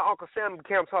 and now Uncle Sam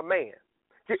becomes her man.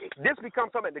 This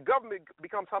becomes her man. The government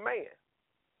becomes her man.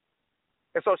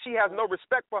 And so she has no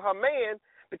respect for her man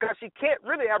because she can't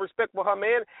really have respect for her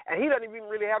man, and he doesn't even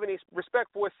really have any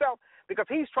respect for himself because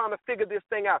he's trying to figure this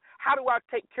thing out. How do I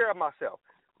take care of myself?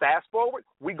 Fast forward,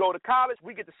 we go to college,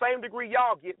 we get the same degree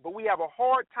y'all get, but we have a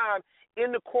hard time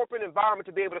in the corporate environment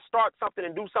to be able to start something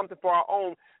and do something for our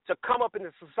own, to come up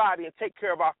into society and take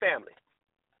care of our family.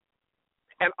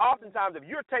 And oftentimes, if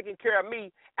you're taking care of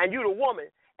me and you're the woman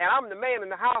and I'm the man in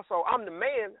the household, I'm the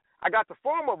man, I got the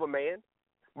form of a man,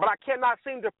 but I cannot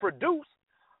seem to produce,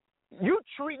 you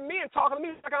treat me and talking to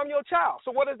me like I'm your child.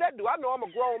 So what does that do? I know I'm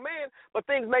a grown man, but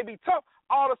things may be tough.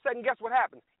 All of a sudden, guess what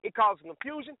happens? It causes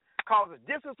confusion, causes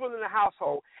distance within the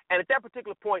household, and at that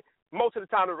particular point, most of the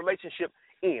time the relationship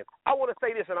ends. I want to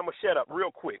say this, and I'm going to shut up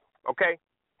real quick, okay?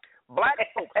 Black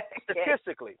folks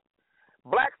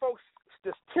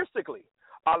statistically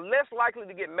are less likely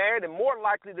to get married and more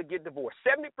likely to get divorced.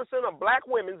 70% of black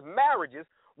women's marriages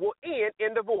will end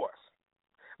in divorce.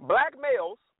 Black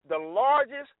males, the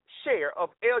largest share of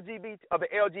the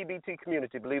LGBT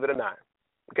community, believe it or not.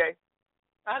 Okay?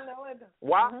 I know it.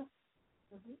 Why?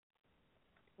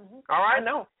 All right? I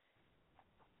know.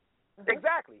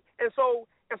 Exactly. And so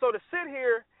to sit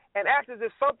here and act as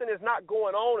if something is not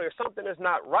going on or something is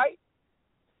not right,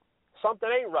 something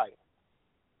ain't right.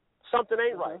 Something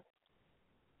ain't right.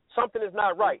 Something is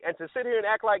not right. And to sit here and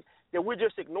act like that we're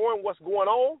just ignoring what's going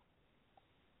on,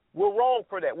 we're wrong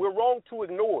for that. We're wrong to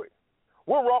ignore it.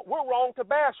 We're wrong to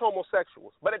bash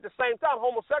homosexuals. But at the same time,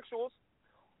 homosexuals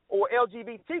or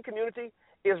LGBT community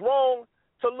is wrong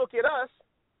to look at us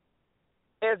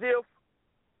as if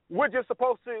we're just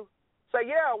supposed to say,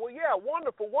 yeah,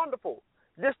 wonderful,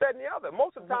 this, that, and the other.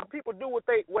 Most of the time, people do what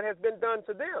has been done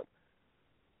to them.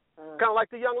 Kind of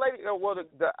like the young lady,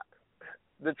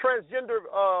 the transgender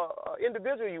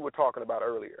individual you were talking about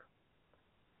earlier.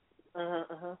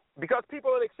 Because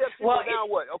people don't accept you. Well, now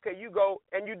what? Okay, you go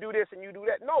and you do this and you do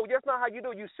that. No, that's not how you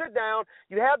do it. You sit down,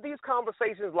 you have these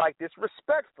conversations like this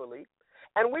respectfully,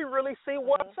 and we really see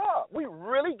what's up. We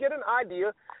really get an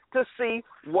idea to see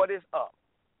what is up.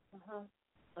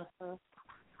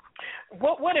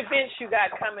 What events you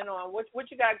got coming on? What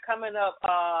you got coming up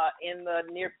in the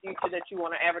near future that you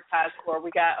want to advertise for? We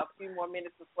got a few more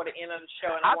minutes before the end of the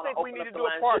show, and I want to open up the lines. I think we need to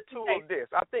do a part 2 of this.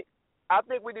 I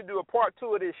think we need to do a part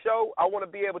 2 of this show. I want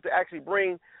to be able to actually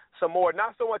bring some more,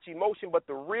 not so much emotion, but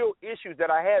the real issues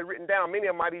that I had written down. Many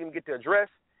of them might even get to address.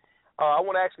 I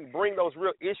want to actually bring those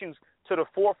real issues to the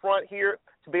forefront here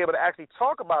to be able to actually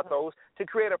talk about those, to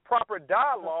create a proper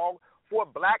dialogue for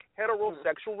black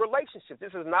heterosexual relationships.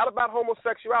 This is not about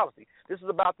homosexuality. This is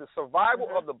about the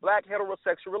survival of the black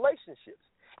heterosexual relationships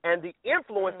and the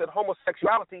influence that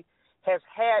homosexuality has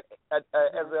had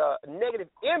as a negative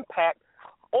impact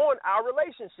on our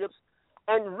relationships,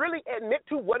 and really admit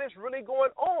to what is really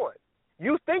going on.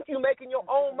 You think you're making your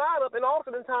own mind up, and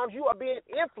oftentimes you are being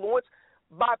influenced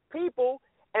by people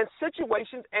and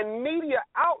situations and media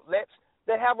outlets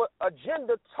that have an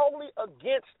agenda totally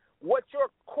against what your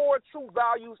core true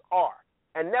values are.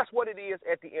 And that's what it is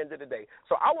at the end of the day.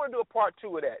 So I want to do a part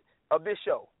 2 of that. of this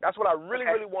show. That's what I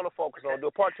really want to focus on. Do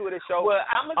a part 2 of this show. Well,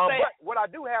 I'm going to say. But what I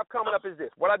do have coming up is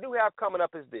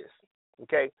this.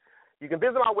 Okay? You can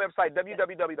visit my website,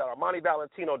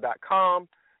 www.armanivalentino.com.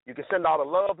 You can send all the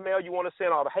love mail you want to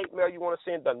send, all the hate mail you want to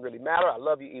send. Doesn't really matter. I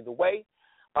love you either way.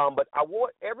 But I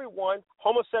want everyone,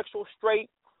 homosexual, straight,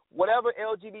 whatever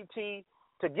LGBT,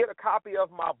 to get a copy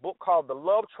of my book called The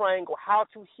Love Triangle, How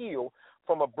to Heal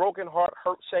from a Broken Heart,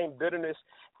 Hurt, Shame, Bitterness,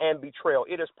 and Betrayal.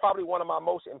 It is probably one of my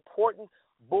most important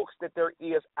books that there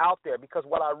is out there, because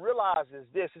what I realize is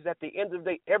this, is at the end of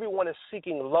the day, everyone is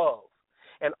seeking love.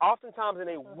 And oftentimes in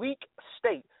a weak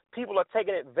state, people are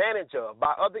taken advantage of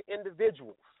by other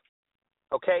individuals.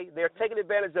 Okay? They're taken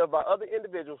advantage of by other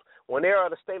individuals when they are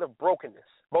in a state of brokenness,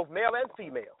 both male and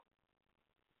female.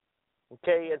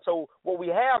 Okay? And so what we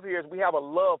have here is we have a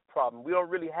love problem. We don't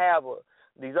really have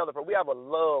these other problems. We have a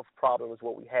love problem is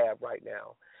what we have right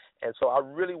now. And so I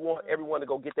really want everyone to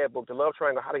go get that book, The Love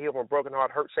Triangle, How to Heal from a Broken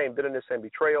Heart, Hurt, Shame, Bitterness, and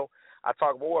Betrayal. I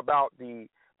talk more about the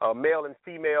male and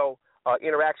female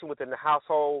interaction within the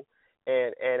household,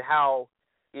 and how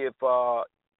if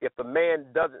the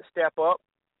man doesn't step up,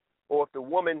 or if the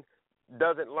woman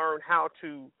doesn't learn how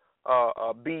to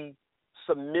be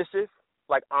submissive,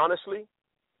 like honestly,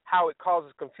 how it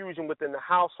causes confusion within the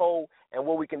household, and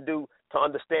what we can do to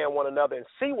understand one another and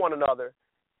see one another,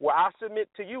 where I submit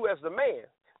to you as the man,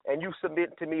 and you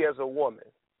submit to me as a woman.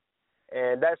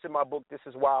 And that's in my book, This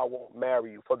Is Why I Won't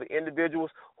Marry You. For the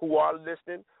individuals who are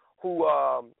listening, who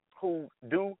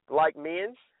do like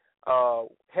men,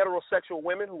 heterosexual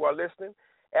women who are listening,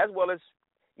 as well as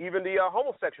even the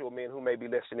homosexual men who may be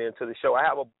listening to the show. I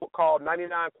have a book called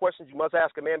 99 Questions You Must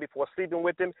Ask a Man Before Sleeping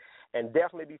with Him, and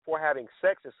definitely before having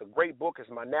sex. It's a great book. It's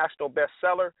my national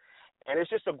bestseller. And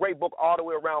it's just a great book all the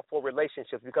way around for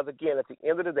relationships, because, again, at the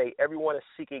end of the day, everyone is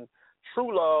seeking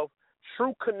true love,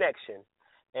 true connection.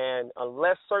 And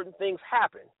unless certain things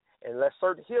happen, unless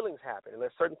certain healings happen,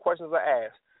 unless certain questions are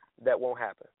asked, that won't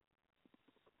happen.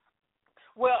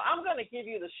 Well, I'm going to give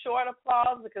you the short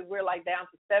applause because we're like down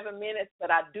to 7 minutes, but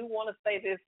I do want to say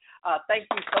this. Thank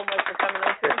you so much for coming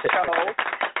on to the show.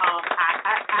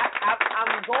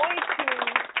 I'm going to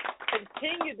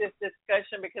continue this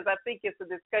discussion because I think it's a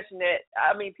discussion that,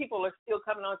 people are still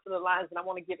coming onto the lines, and I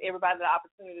want to give everybody the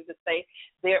opportunity to say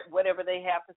whatever they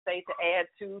have to say, to add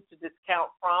to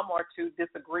discount from, or to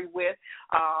disagree with.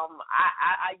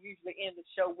 I usually end the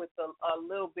show with a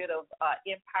little bit of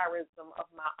empirism of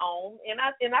my own, and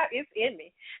it's in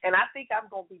me. And I think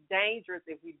I'm going to be dangerous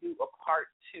if we do a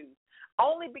part 2,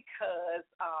 only because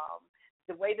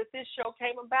the way that this show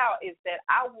came about is that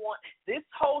I want, this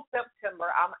whole September,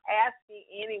 I'm asking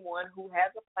anyone who has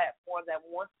a platform that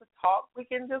wants to talk, we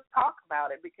can just talk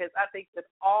about it, because I think that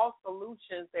all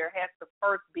solutions, there has to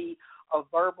first be a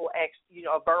verbal action,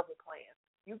 a verbal plan.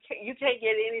 You can't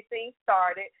get anything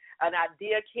started. An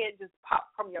idea can't just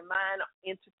pop from your mind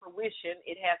into fruition.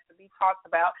 It has to be talked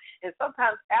about. And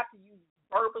sometimes after you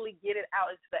verbally get it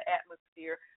out into the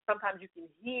atmosphere, sometimes you can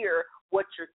hear what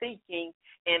you're thinking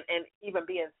and even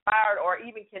be inspired, or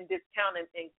even can discount and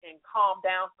calm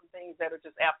down some things that are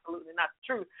just absolutely not the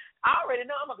truth. I already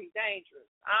know I'm going to be dangerous.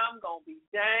 I'm going to be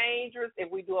dangerous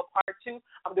if we do a part 2.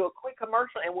 I'm going to do a quick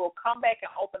commercial, and we'll come back and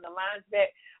open the lines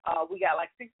back. We got like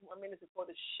 61 minutes before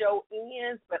the show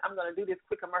ends, but I'm going to do this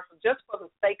quick commercial just for the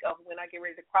sake of when I get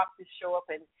ready to crop this show up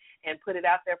and put it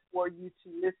out there for you to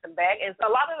listen back. And so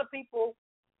a lot of the people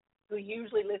who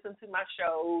usually listen to my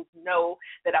shows know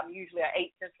that I'm usually at 8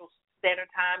 Central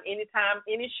Standard Time. Anytime,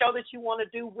 any show that you want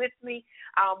to do with me,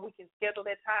 we can schedule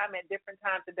that time at different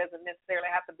times. It doesn't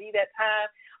necessarily have to be that time.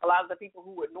 A lot of the people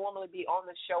who would normally be on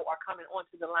the show are coming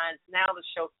onto the lines now. The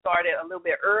show started a little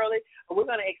bit early, but we're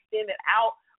going to extend it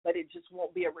out, but it just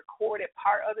won't be a recorded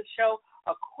part of the show.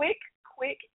 A quick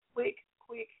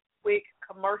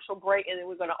commercial break, and then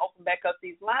we're going to open back up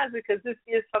these lines, because this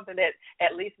is something that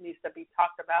at least needs to be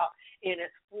talked about in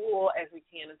as full as we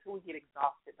can until we get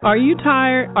exhausted. Are you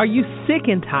tired? Are you sick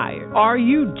and tired? Are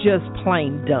you just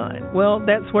plain done? Well,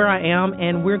 that's where I am,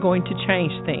 and we're going to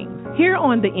change things. Here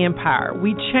on The Empire,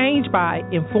 we change by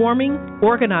informing,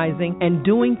 organizing, and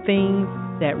doing things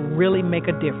that really make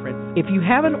a difference. If you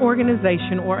have an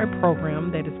organization or a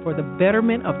program that is for the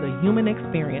betterment of the human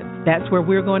experience, that's where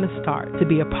we're going to start. To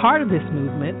be a part of this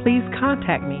movement, please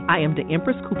contact me. I am the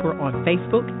Empress Cooper on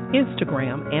Facebook,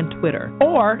 Instagram, and Twitter.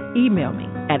 Or email me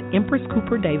at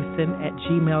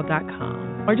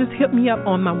empresscooperdavison@gmail.com. Or just hit me up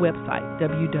on my website,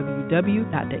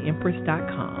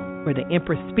 www.theempress.com, where the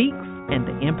Empress speaks and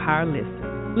the Empire listens.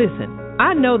 Listen,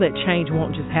 I know that change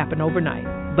won't just happen overnight,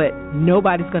 but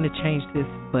nobody's going to change this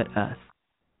but us.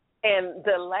 And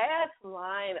the last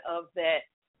line of that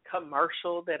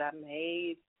commercial that I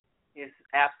made is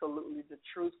absolutely the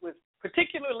truth. With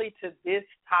particularly to this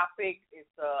topic,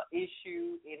 it's an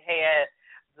issue. It had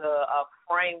the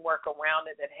framework around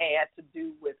it that had to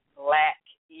do with Black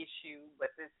issue,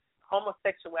 but this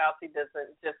homosexuality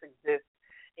doesn't just exist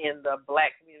in the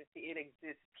Black community. It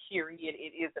exists, period.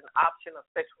 It is an option of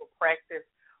sexual practice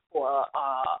for,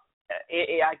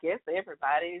 I guess,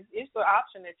 everybody. It's an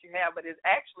option that you have, but it's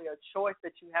actually a choice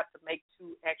that you have to make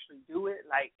to actually do it.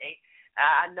 Like,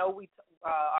 I know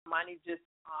Armani just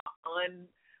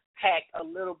unpacked a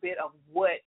little bit of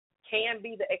what can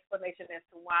be the explanation as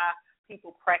to why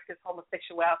people practice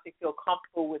homosexuality, feel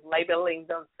comfortable with labeling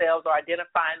themselves or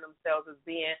identifying themselves as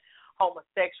being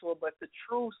homosexual. But the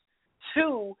truth,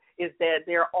 too, is that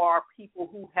there are people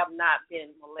who have not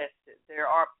been molested.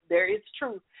 There is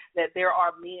truth that there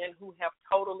are men who have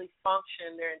totally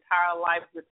functioned their entire life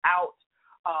without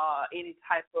any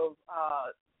type of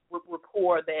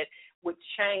rapport that would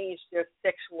change their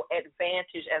sexual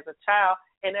advantage as a child,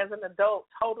 and as an adult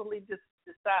totally just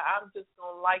decide, I'm just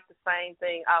going to like the same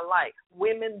thing I like.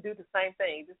 Women do the same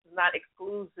thing. This is not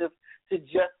exclusive to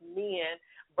just men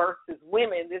versus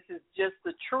women. This is just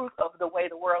the truth of the way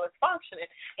the world is functioning.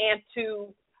 And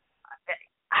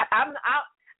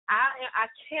I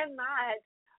cannot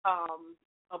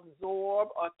absorb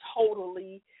or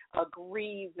totally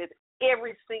agree with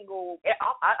every single.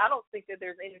 I don't think that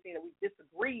there's anything that we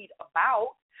disagreed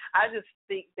about. I just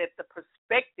think that the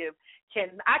perspective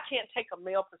I can't take a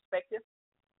male perspective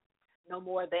no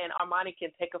more than Armani can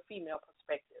take a female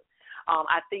perspective.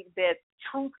 I think that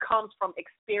truth comes from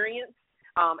experience,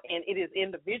 and it is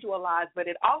individualized, but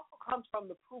it also comes from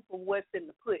the proof of what's in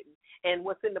the pudding. And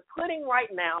what's in the pudding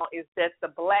right now is that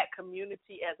the Black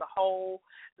community as a whole,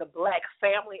 the Black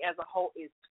family as a whole is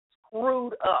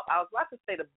screwed up. I was about to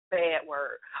say the bad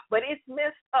word, but it's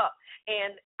messed up.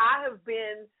 And I have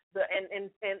been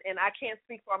and I can't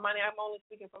speak for Armani. I'm only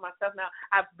speaking for myself now.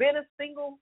 I've been a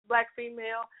single Black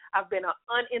female. I've been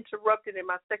uninterrupted in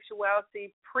my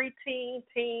sexuality, preteen,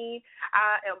 teen.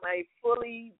 I am a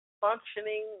fully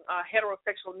functioning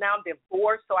heterosexual, now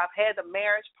divorced, so I've had the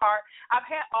marriage part. I've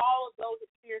had all of those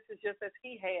experiences just as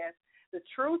he has. The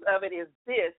truth of it is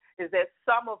that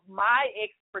some of my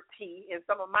expertise and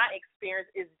some of my experience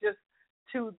is just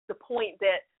to the point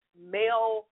that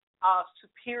male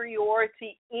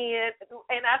superiority and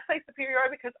I say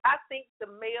superiority because I think the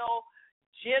male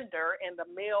gender and the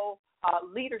male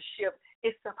leadership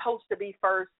is supposed to be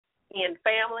first in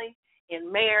family,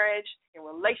 in marriage, in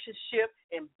relationship,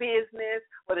 in business,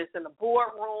 whether it's in the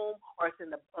boardroom or it's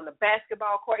on the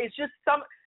basketball court. It's just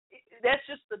that's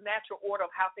just the natural order of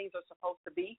how things are supposed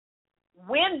to be.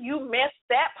 When you mess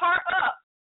that part up,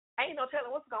 ain't no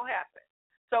telling what's gonna happen.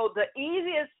 So the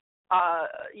easiest,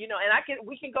 and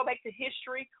we can go back to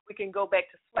history. We can go back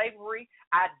to slavery.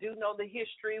 I do know the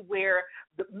history where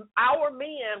our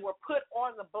men were put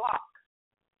on the block,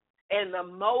 and the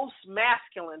most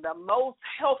masculine, the most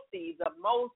healthy, the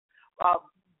most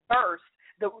versed,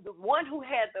 the one who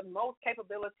had the most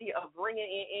capability of bringing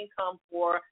in income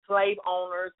for slave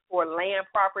owners, for land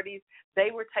properties,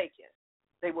 they were taken.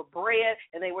 They were bred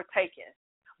and they were taken.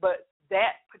 But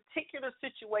that particular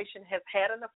situation has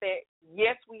had an effect.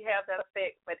 Yes, we have that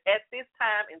effect, but at this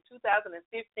time in 2015,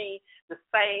 the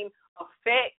same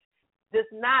effect does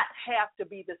not have to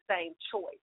be the same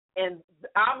choice. And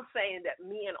I'm saying that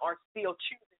men are still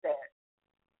choosing that.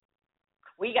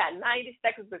 We got 90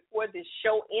 seconds before this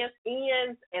show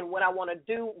ends, and what I want to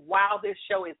do while this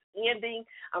show is ending,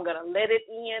 I'm going to let it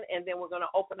end, and then we're going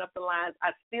to open up the lines.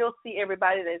 I still see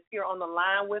everybody that's here on the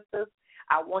line with us.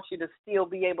 I want you to still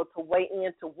be able to weigh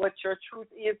in to what your truth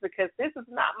is, because this is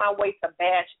not my way to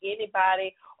bash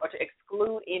anybody or to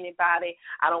exclude anybody.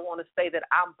 I don't want to say that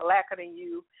I'm blacker than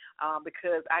you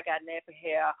because I got nappy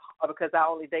hair or because I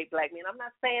only date Black men. I'm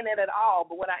not saying that at all,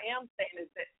 but what I am saying is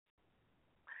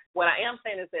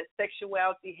that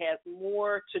sexuality has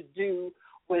more to do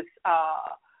with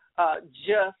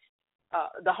just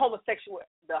the homosexual